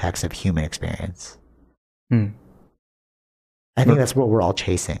the apex of human experience. I think that's what we're all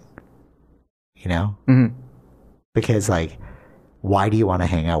chasing, you know? Because like, why do you want to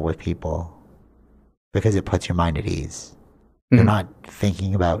hang out with people? Because it puts your mind at ease. You're not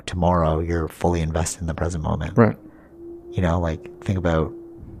thinking about tomorrow. You're fully invested in the present moment. Right. You know, like think about,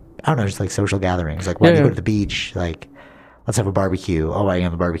 I don't know, just like social gatherings. Like when you go to the beach, like let's have a barbecue. Oh, I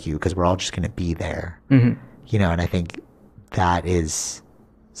am a barbecue because we're all just going to be there. You know, and I think that is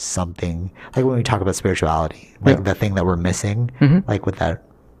something, like when we talk about spirituality, like the thing that we're missing, like with that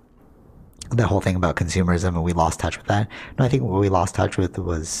whole thing about consumerism, and we lost touch with that. No, I think what we lost touch with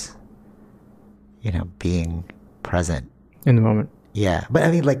was, you know, being present. In the moment. Yeah, but I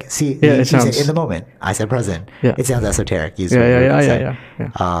mean, like, see, you said in the moment. I said present. Yeah. It sounds esoteric.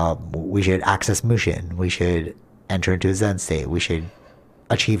 Yeah. We should access mushin. We should enter into a Zen state. We should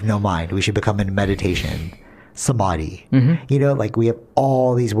achieve no mind. We should become in meditation, samadhi. You know, like we have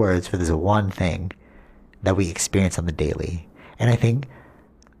all these words for this one thing that we experience on the daily. And I think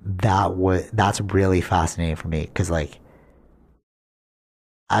that's really fascinating for me because, like,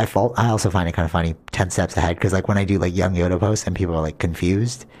 I also find it kind of funny 10 steps ahead because like when I do like young Yoda posts and people are like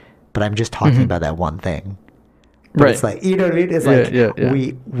confused, but I'm just talking about that one thing. But it's like, you know what I mean? It's like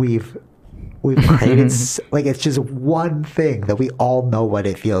we've created like it's just one thing that we all know what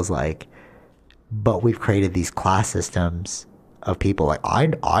it feels like, but we've created these class systems of people like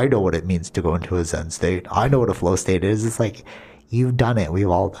I know what it means to go into a Zen state. I know what a flow state is. It's like you've done it. We've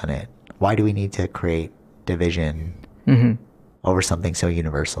all done it. Why do we need to create division? Over something so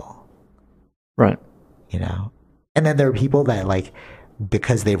universal, right? You know, and then there are people that like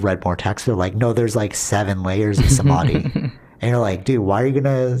because they've read more text, they're like, no, there's like 7 layers of samadhi, and you're like, dude, why are you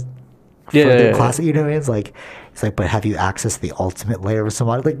gonna further class? You know what I mean? It's like, but have you accessed the ultimate layer of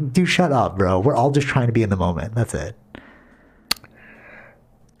samadhi? Like, dude, shut up, bro. We're all just trying to be in the moment. That's it.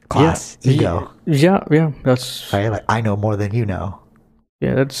 Class, ego. Yeah. That's right. Like, I know more than you know.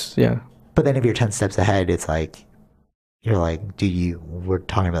 Yeah, But then if you're 10 steps ahead, it's like. You're like, we're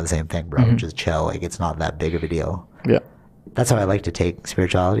talking about the same thing, bro. Just chill. Like, it's not that big of a deal. Yeah. That's how I like to take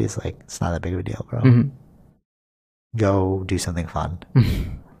spirituality. It's like, it's not that big of a deal, bro. Go do something fun.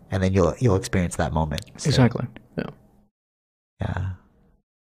 And then you'll experience that moment. So. Exactly. Yeah. Yeah.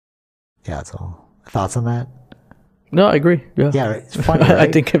 Yeah, that's all. Thoughts on that? No, I agree. Yeah. Yeah, it's funny, right?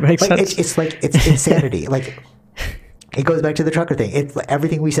 I think it makes sense. It's like, it's insanity. Like, it goes back to the trucker thing. It's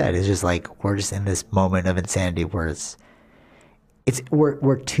everything we said is just like, we're just in this moment of insanity where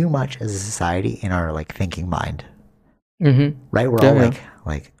we're too much as a society in our like thinking mind, right? We're all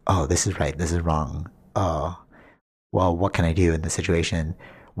like, oh, this is right, this is wrong. Oh, well, what can I do in this situation?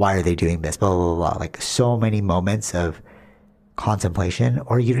 Why are they doing this? Blah blah blah. Like so many moments of contemplation,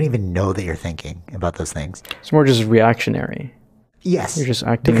 or you don't even know that you're thinking about those things. It's more just reactionary. Yes, you're just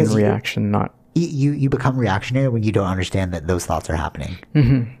acting in reaction, not you become reactionary when you don't understand that those thoughts are happening.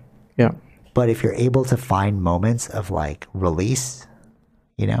 Mm-hmm. Yeah. But if you're able to find moments of like release,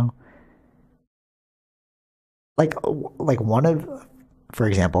 you know, like for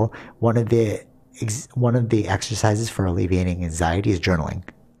example, one of the exercises for alleviating anxiety is journaling.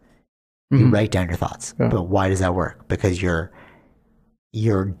 You write down your thoughts. Yeah. But why does that work? Because you're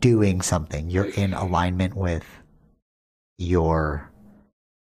doing something. You're in alignment with you're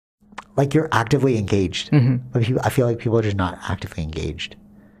actively engaged. Mm-hmm. I feel like people are just not actively engaged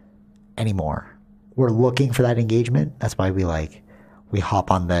anymore. We're looking for that engagement. That's why we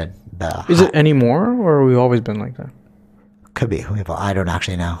hop on the Is it anymore, or have we always been like that? Could be. I don't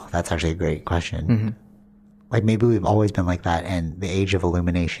actually know. That's actually a great question. Mm-hmm. Like maybe we've always been like that, and the age of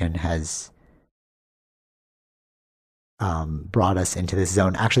illumination has brought us into this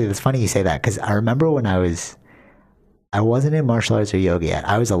zone. Actually, it's funny you say that, because I remember when I wasn't in martial arts or yoga yet.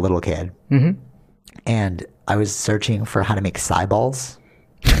 I was a little kid, mm-hmm. and I was searching for how to make Psy balls.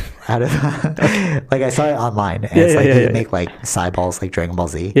 Out of like I saw it online, and it's like you make like Psy balls like Dragon Ball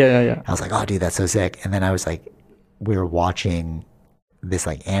Z. Yeah. I was like, oh, dude, that's so sick. And then I was like, we were watching this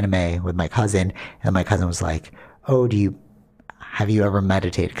like anime with my cousin, and my cousin was like, oh, have you ever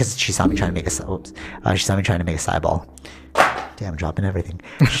meditated? Because she saw me trying to make a Psy ball. Damn, dropping everything.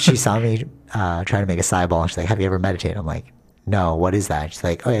 She saw me trying to make a Psy ball, and she's like, have you ever meditated? I'm like, no, what is that? She's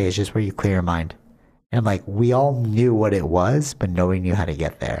like, oh yeah, it's just where you clear your mind. And I'm like, we all knew what it was, but nobody knew how to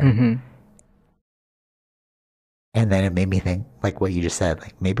get there. Mm-hmm. And then it made me think, like what you just said,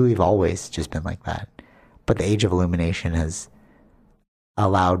 like maybe we've always just been like that. But the age of illumination has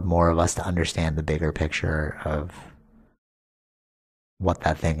allowed more of us to understand the bigger picture of what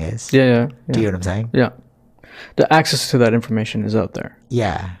that thing is. Yeah. Do you know what I'm saying? Yeah. The access to that information is out there.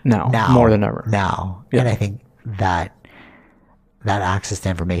 Yeah. Now more than ever. Now. Yeah. And I think that access to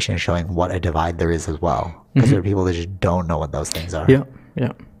information is showing what a divide there is as well. Because there are people that just don't know what those things are.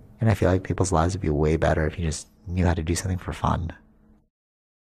 Yeah. And I feel like people's lives would be way better if you just knew how to do something for fun.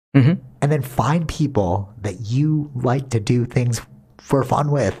 Mm-hmm. And then find people that you like to do things for fun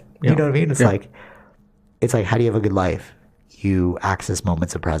with. You know what I mean? It's like, how do you have a good life? You access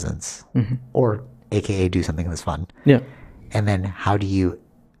moments of presence, mm-hmm. or AKA do something that's fun. Yeah. And then how do you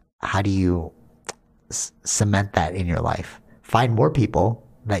cement that in your life? Find more people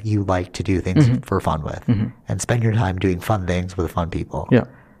that you like to do things mm-hmm. for fun with, mm-hmm. and spend your time doing fun things with fun people. Yeah.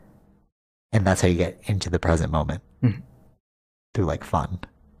 And that's how you get into the present moment, mm-hmm. through like fun.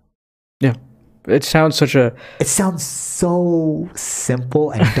 Yeah. It sounds so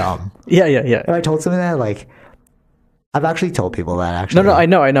simple and dumb. Yeah. If I told something that, like, I've actually told people that actually. No, I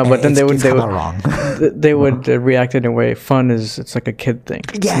know, but then they would wrong. They would react in a way. Fun it's like a kid thing.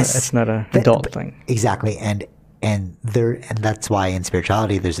 Yes. It's not an adult thing. Exactly. And that's why in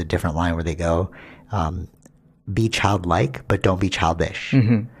spirituality there's a different line where they go, be childlike, but don't be childish.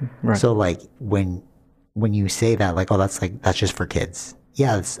 Mm-hmm. Right. So like when you say that, like, oh, that's just for kids.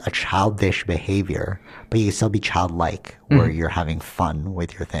 Yeah, it's a childish behavior, but you can still be childlike, where mm-hmm. you're having fun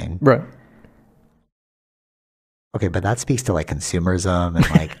with your thing. Right. Okay, but that speaks to like consumerism and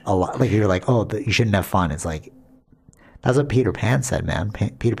like a lot. Like you're like, oh, you shouldn't have fun. It's like, that's what Peter Pan said, man.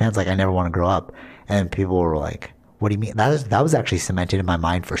 Peter Pan's like, I never want to grow up. And people were like, what do you mean? That was actually cemented in my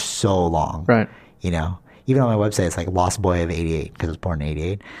mind for so long. Right. You know, even on my website, it's like Lost Boy of 88, because I was born in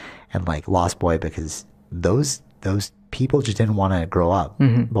 88. And like Lost Boy because those people just didn't want to grow up.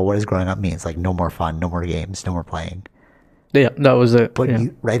 Mm-hmm. But what does growing up mean? It's like no more fun, no more games, no more playing. Yeah, that was it. But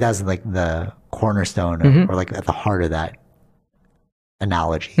that was like the cornerstone, mm-hmm. or like at the heart of that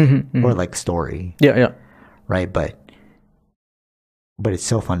analogy, mm-hmm, mm-hmm. or like story. Yeah. Right, but it's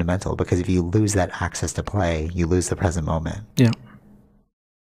so fundamental, because if you lose that access to play, you lose the present moment. Yeah.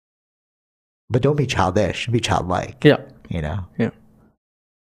 But don't be childish. Be childlike. Yeah. You know. Yeah.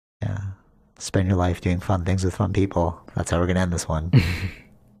 Yeah. Spend your life doing fun things with fun people. That's how we're gonna end this one.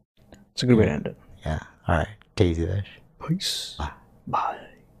 It's a good way to end it. Yeah. All right. Take it easy, Vish. Peace. Bye.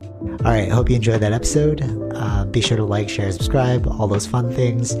 All right. Hope you enjoyed that episode. Be sure to like, share, subscribe, all those fun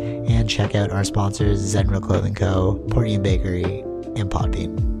things, and check out our sponsors: Zenro Clothing Co., Portian Bakery, and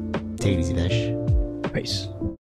Podbean. Take it easy, Vish. Peace.